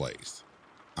porch-like place.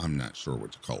 I'm not sure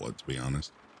what to call it, to be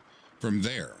honest. From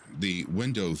there, the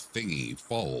window thingy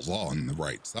falls on the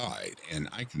right side, and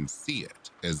I can see it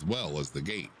as well as the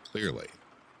gate clearly.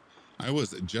 I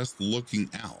was just looking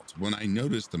out when I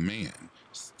noticed a man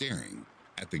staring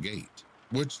at the gate,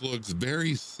 which looks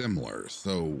very similar,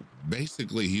 so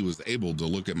basically he was able to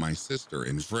look at my sister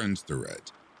and friends through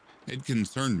it. It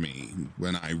concerned me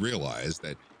when I realized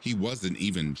that he wasn't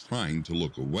even trying to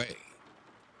look away.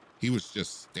 He was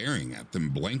just staring at them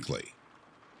blankly.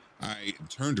 I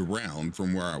turned around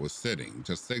from where I was sitting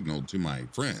to signal to my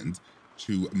friends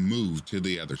to move to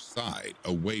the other side,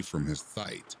 away from his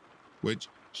sight, which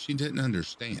she didn't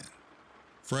understand.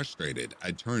 Frustrated,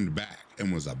 I turned back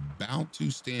and was about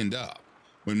to stand up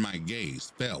when my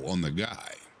gaze fell on the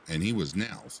guy, and he was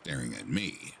now staring at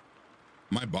me.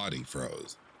 My body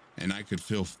froze, and I could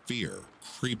feel fear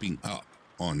creeping up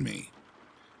on me.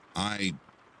 I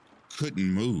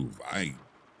couldn't move. I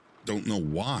don't know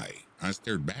why. I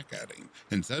stared back at him,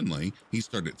 and suddenly he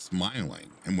started smiling.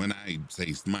 And when I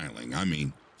say smiling, I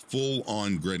mean full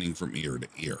on grinning from ear to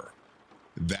ear.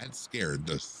 That scared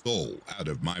the soul out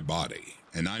of my body,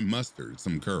 and I mustered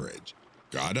some courage,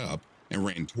 got up, and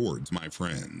ran towards my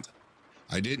friends.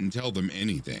 I didn't tell them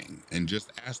anything and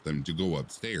just asked them to go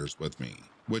upstairs with me,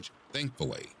 which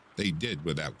thankfully they did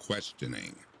without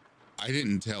questioning. I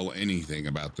didn't tell anything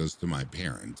about this to my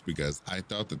parents because I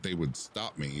thought that they would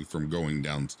stop me from going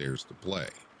downstairs to play.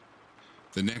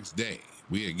 The next day,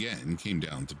 we again came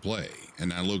down to play,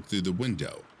 and I looked through the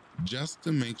window just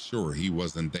to make sure he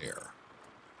wasn't there.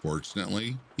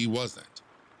 Fortunately, he wasn't,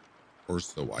 or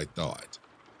so I thought.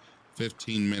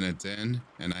 15 minutes in,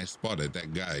 and I spotted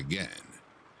that guy again.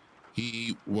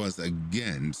 He was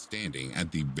again standing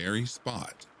at the very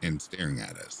spot and staring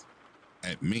at us,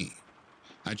 at me.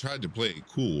 I tried to play it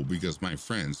cool because my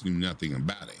friends knew nothing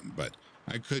about him, but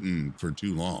I couldn't for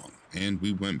too long, and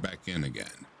we went back in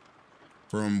again.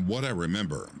 From what I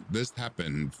remember, this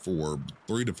happened for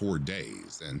 3 to 4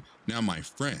 days, and now my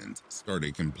friends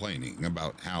started complaining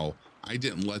about how I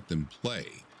didn't let them play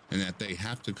and that they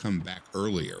have to come back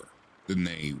earlier than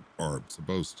they are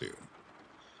supposed to.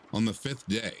 On the 5th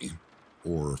day,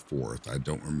 or 4th, I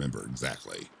don't remember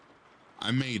exactly,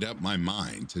 I made up my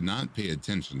mind to not pay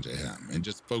attention to him and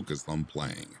just focus on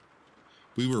playing.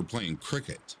 We were playing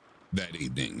cricket that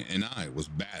evening, and I was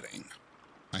batting.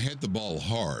 I hit the ball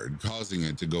hard, causing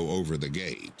it to go over the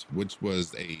gate, which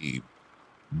was a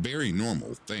very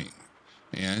normal thing.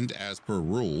 And as per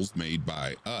rules made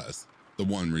by us, the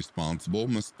one responsible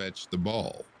must fetch the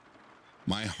ball.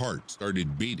 My heart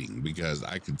started beating because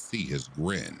I could see his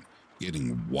grin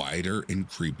getting wider and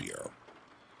creepier.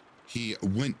 He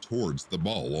went towards the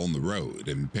ball on the road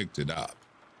and picked it up.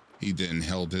 He then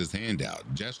held his hand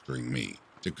out, gesturing me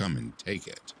to come and take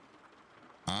it.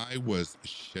 I was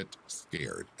shit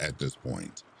scared at this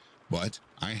point, but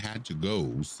I had to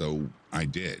go, so I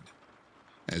did.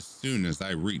 As soon as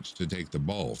I reached to take the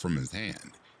ball from his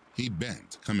hand, he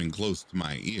bent, coming close to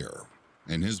my ear,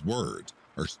 and his words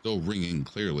are still ringing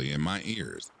clearly in my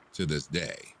ears to this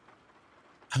day.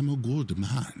 "I'm a good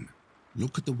man.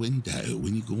 Look at the window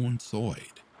when you go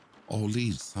inside. I'll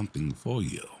leave something for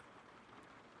you."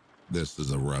 This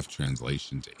is a rough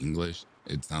translation to English.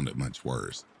 It sounded much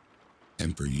worse.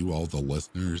 And for you all the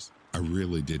listeners, I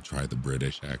really did try the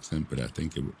British accent, but I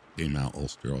think it came out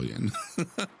Australian.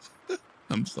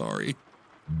 I'm sorry.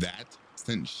 That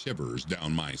sent shivers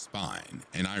down my spine,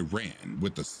 and I ran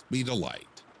with the speed of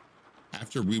light.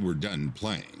 After we were done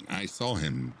playing, I saw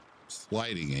him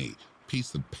sliding a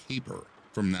piece of paper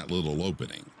from that little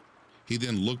opening. He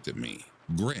then looked at me,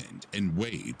 grinned, and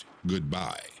waved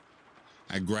goodbye.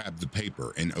 I grabbed the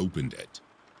paper and opened it.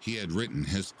 He had written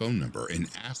his phone number and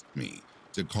asked me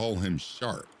to call him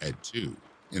sharp at 2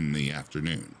 in the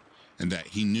afternoon, and that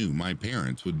he knew my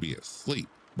parents would be asleep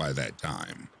by that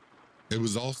time. It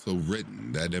was also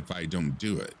written that if I don't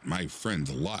do it, my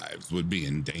friends' lives would be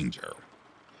in danger.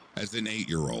 As an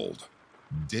 8-year-old,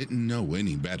 didn't know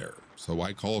any better, so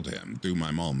I called him through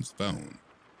my mom's phone.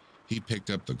 He picked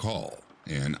up the call,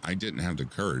 and I didn't have the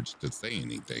courage to say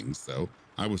anything, so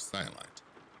I was silent.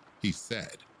 He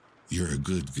said, "You're a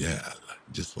good girl,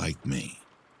 just like me.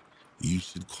 You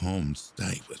should come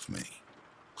stay with me.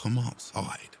 Come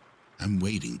outside. I'm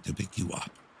waiting to pick you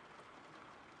up."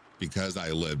 Because I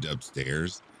lived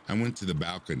upstairs, I went to the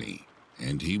balcony,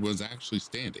 and he was actually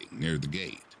standing near the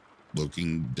gate,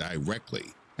 looking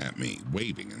directly at me,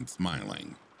 waving and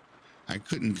smiling. I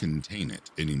couldn't contain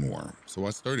it anymore, so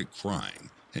I started crying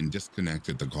and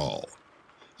disconnected the call.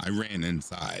 I ran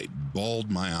inside, bawled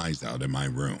my eyes out in my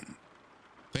room.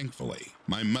 Thankfully,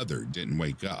 my mother didn't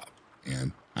wake up,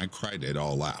 and I cried it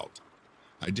all out.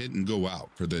 I didn't go out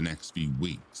for the next few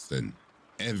weeks, and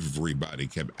everybody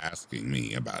kept asking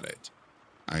me about it.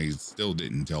 I still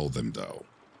didn't tell them, though.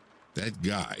 That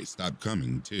guy stopped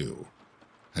coming, too.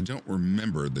 I don't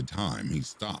remember the time he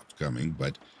stopped coming,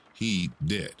 but he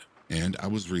did, and I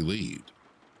was relieved.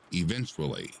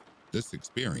 Eventually, this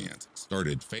experience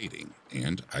started fading,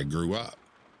 and I grew up.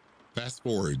 Fast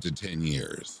forward to 10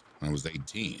 years, I was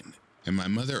 18, and my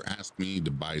mother asked me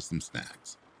to buy some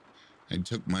snacks. I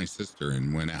took my sister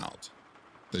and went out.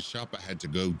 The shop I had to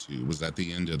go to was at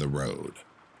the end of the road,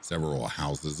 several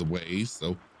houses away,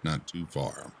 so not too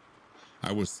far.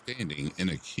 I was standing in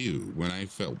a queue when I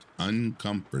felt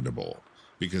uncomfortable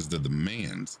because of the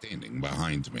man standing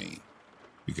behind me,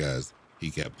 because he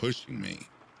kept pushing me.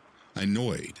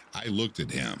 Annoyed, I looked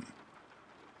at him,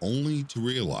 only to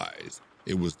realize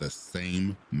it was the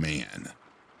same man.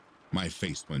 My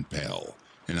face went pale,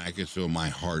 and I could feel my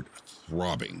heart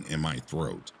throbbing in my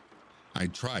throat. I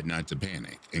tried not to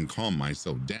panic and calm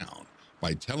myself down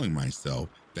by telling myself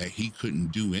that he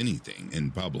couldn't do anything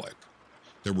in public.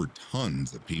 There were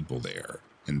tons of people there,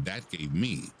 and that gave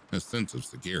me a sense of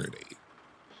security.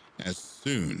 As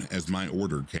soon as my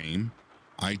order came,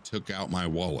 I took out my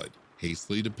wallet,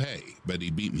 hastily to pay, but he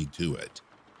beat me to it.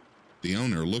 The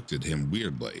owner looked at him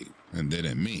weirdly, and then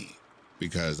at me,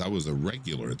 because I was a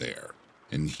regular there,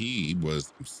 and he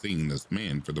was seeing this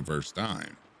man for the first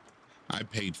time. I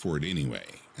paid for it anyway,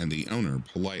 and the owner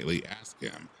politely asked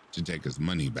him to take his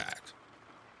money back.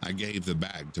 I gave the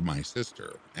bag to my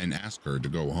sister and asked her to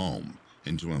go home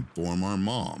and to inform our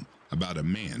mom about a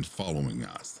man following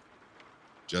us.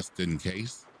 Just in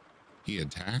case he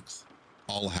attacks,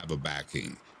 I'll have a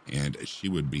backing, and she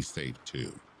would be safe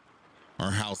too.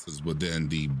 Our house is within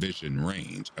the vision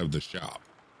range of the shop,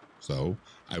 so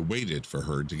I waited for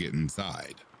her to get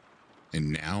inside.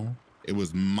 And now it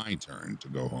was my turn to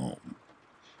go home.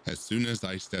 As soon as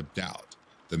I stepped out,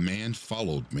 the man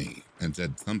followed me and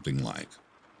said something like,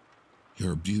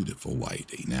 "You're a beautiful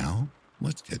lady now.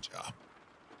 Let's catch up."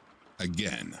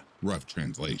 Again, rough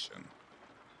translation.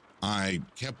 I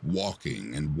kept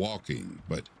walking and walking,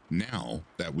 but now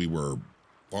that we were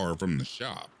far from the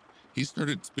shop, he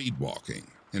started speed walking,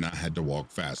 and I had to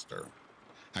walk faster.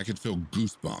 I could feel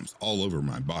goosebumps all over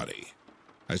my body.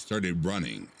 I started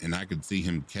running, and I could see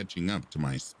him catching up to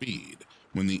my speed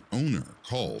when the owner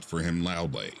called for him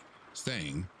loudly,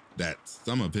 saying that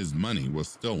some of his money was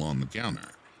still on the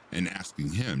counter and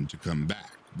asking him to come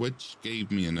back, which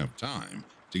gave me enough time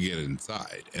to get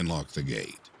inside and lock the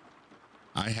gate.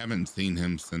 I haven't seen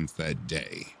him since that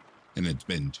day, and it's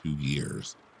been 2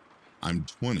 years. I'm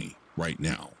 20 right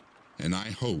now, and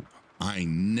I hope I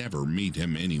never meet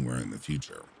him anywhere in the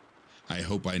future. I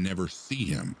hope I never see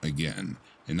him again,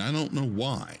 and I don't know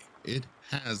why. It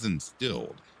has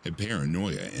instilled a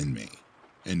paranoia in me,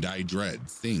 and I dread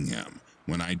seeing him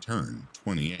when I turn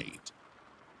 28.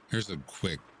 Here's a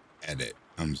quick edit.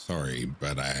 I'm sorry,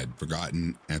 but I had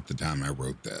forgotten at the time I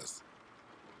wrote this.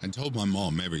 I told my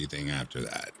mom everything after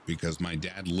that because my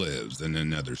dad lives in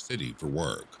another city for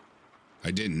work. I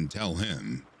didn't tell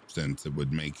him since it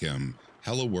would make him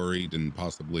hella worried and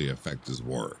possibly affect his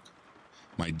work.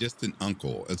 My distant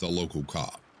uncle is a local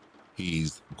cop.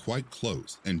 He's quite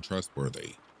close and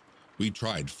trustworthy. We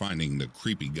tried finding the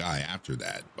creepy guy after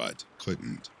that, but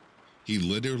couldn't. He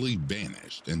literally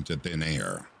vanished into thin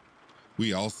air.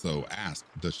 We also asked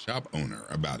the shop owner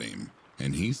about him,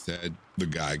 and he said the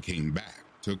guy came back,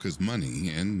 took his money,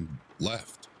 and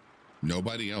left.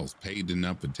 Nobody else paid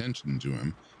enough attention to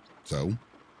him, so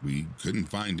we couldn't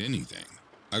find anything.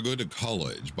 I go to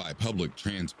college by public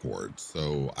transport,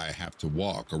 so I have to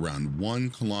walk around 1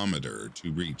 kilometer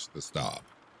to reach the stop.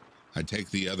 I take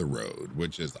the other road,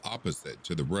 which is opposite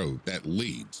to the road that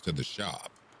leads to the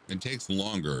shop. It takes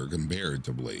longer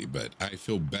comparatively, but I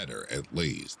feel better at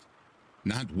least.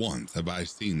 Not once have I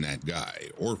seen that guy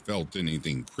or felt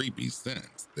anything creepy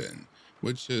since then,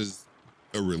 which is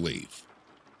a relief.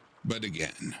 But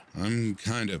again, I'm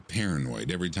kind of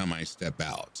paranoid every time I step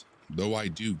out, though I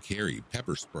do carry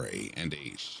pepper spray and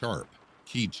a sharp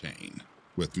keychain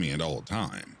with me at all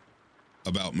time.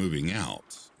 About moving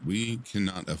out, we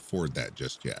cannot afford that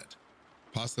just yet.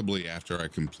 Possibly after I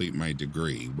complete my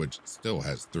degree, which still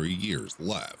has 3 years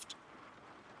left.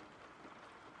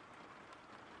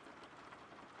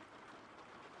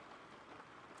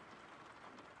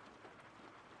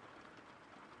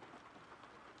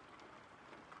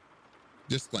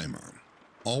 Disclaimer.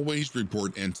 Always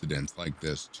report incidents like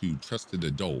this to trusted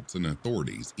adults and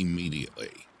authorities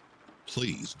immediately.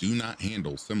 Please do not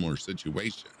handle similar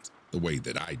situations the way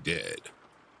that I did.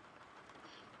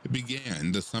 It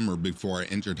began the summer before I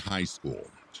entered high school,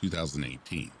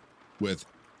 2018, with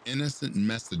innocent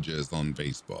messages on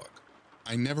Facebook.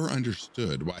 I never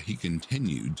understood why he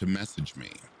continued to message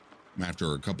me.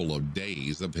 After a couple of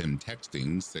days of him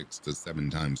texting 6 to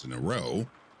 7 times in a row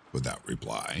without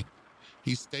reply,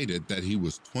 he stated that he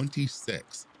was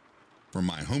 26, from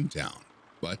my hometown,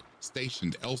 but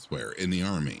stationed elsewhere in the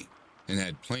Army, and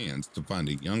had plans to find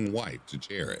a young wife to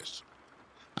cherish.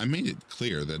 I made it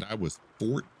clear that I was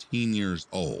 14 years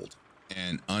old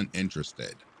and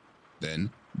uninterested, then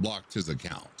blocked his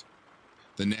account.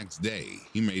 The next day,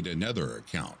 he made another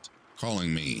account,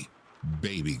 calling me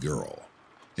baby girl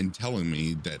and telling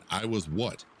me that I was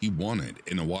what he wanted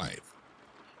in a wife.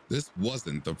 This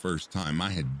wasn't the first time I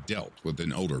had dealt with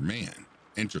an older man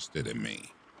interested in me.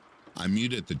 I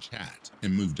muted the chat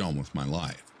and moved on with my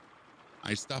life.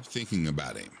 I stopped thinking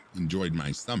about him, enjoyed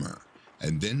my summer,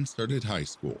 and then started high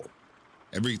school.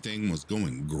 Everything was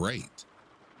going great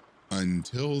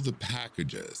until the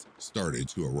packages started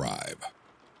to arrive.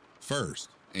 First,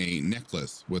 a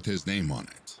necklace with his name on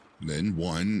it, then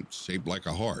one shaped like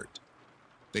a heart.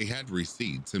 They had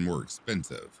receipts and were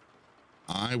expensive.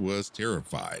 I was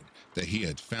terrified that he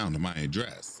had found my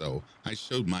address, so I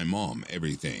showed my mom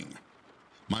everything.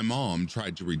 My mom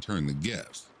tried to return the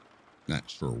gifts. Not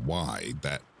sure why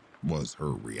that was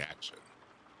her reaction,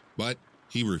 but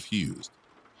he refused.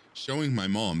 Showing my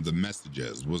mom the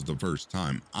messages was the first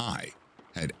time I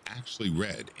had actually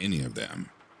read any of them.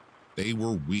 They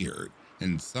were weird,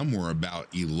 and some were about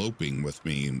eloping with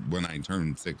me when I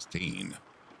turned 16.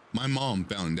 My mom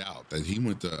found out that he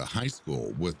went to high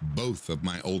school with both of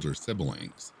my older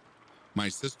siblings. My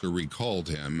sister recalled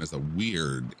him as a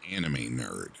weird anime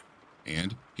nerd,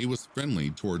 and he was friendly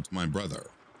towards my brother,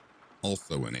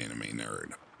 also an anime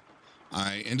nerd.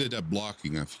 I ended up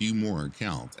blocking a few more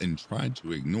accounts and tried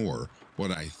to ignore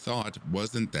what I thought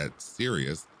wasn't that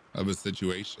serious of a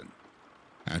situation.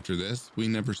 After this, we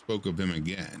never spoke of him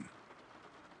again.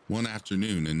 One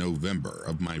afternoon in November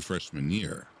of my freshman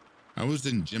year, I was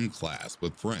in gym class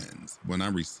with friends when I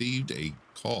received a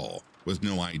call with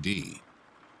no ID.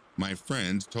 My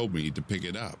friends told me to pick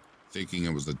it up, thinking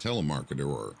it was a telemarketer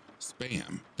or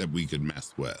spam that we could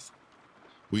mess with.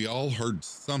 We all heard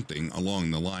something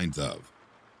along the lines of,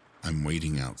 "I'm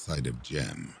waiting outside of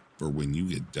gym for when you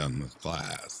get done with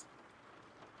class."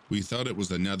 We thought it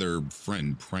was another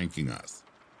friend pranking us,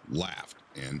 laughed,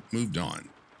 and moved on.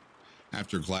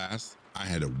 After class, I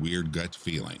had a weird gut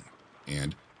feeling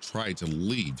and tried to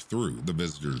leave through the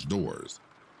visitors' doors,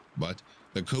 but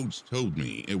the coach told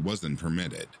me it wasn't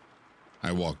permitted.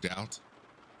 I walked out,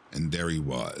 and there he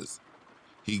was.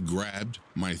 He grabbed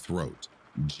my throat,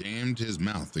 jammed his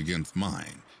mouth against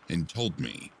mine, and told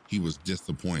me he was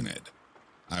disappointed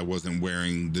I wasn't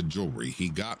wearing the jewelry he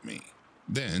got me.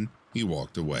 Then he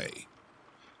walked away.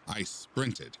 I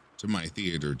sprinted to my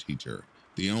theater teacher,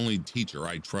 the only teacher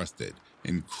I trusted,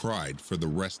 and cried for the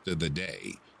rest of the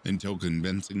day until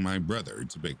convincing my brother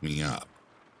to pick me up.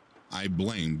 I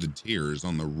blamed the tears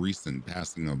on the recent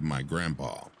passing of my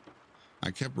grandpa.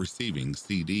 I kept receiving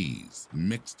CDs,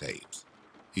 mixtapes.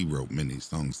 He wrote many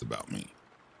songs about me,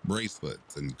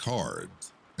 bracelets and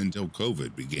cards until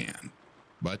COVID began,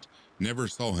 but never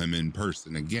saw him in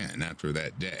person again after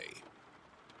that day.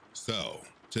 So,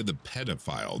 to the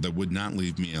pedophile that would not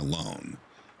leave me alone,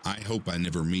 I hope I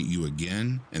never meet you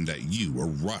again and that you are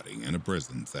rotting in a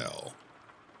prison cell.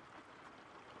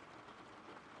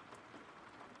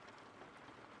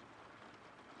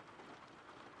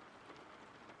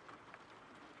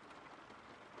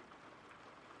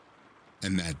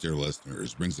 And that, dear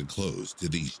listeners, brings a close to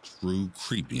these true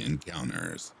creepy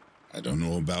encounters. I don't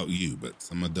know about you, but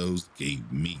some of those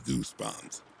gave me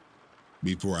goosebumps.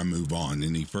 Before I move on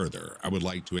any further, I would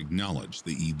like to acknowledge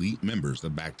the elite members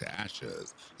of Back to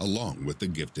Ashes, along with the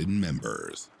gifted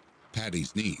members.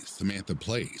 Patty's niece, Samantha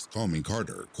Place, Call Me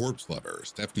Carter, Corpse Lover,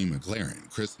 Stephanie McLaren,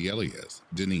 Chrissy Elias,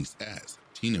 Denise S.,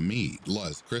 Tina Mead,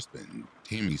 Luz Crispin,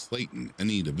 Tammy Slayton,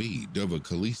 Anita V., Dova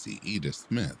Khaleesi, Edith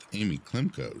Smith, Amy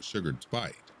Klemko, Sugared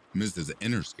Spite, Mrs.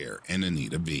 Interscare, and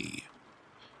Anita V.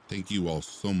 Thank you all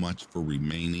so much for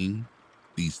remaining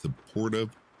the supportive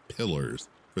pillars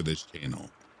for this channel.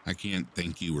 I can't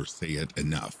thank you or say it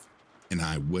enough, and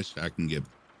I wish I can give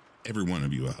every one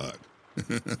of you a hug.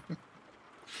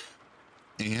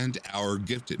 And our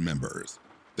gifted members,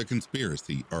 The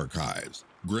Conspiracy Archives,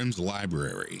 Grimm's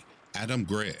Library, Adam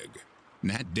Gregg,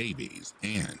 Nat Davies,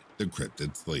 and The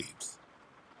Cryptid Sleeps.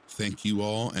 Thank you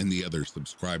all and the other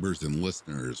subscribers and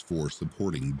listeners for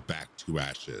supporting Back to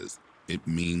Ashes. It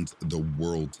means the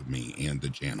world to me and the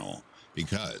channel,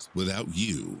 because without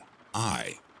you,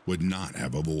 I would not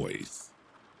have a voice.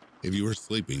 If you are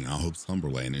sleeping, I hope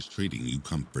Slumberland is treating you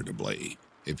comfortably.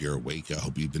 If you're awake, I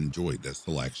hope you've enjoyed this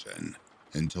selection.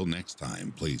 Until next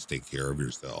time, please take care of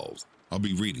yourselves. I'll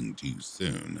be reading to you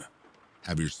soon.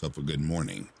 Have yourself a good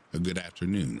morning, a good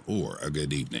afternoon, or a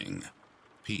good evening.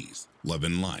 Peace, love,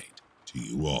 and light to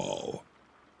you all.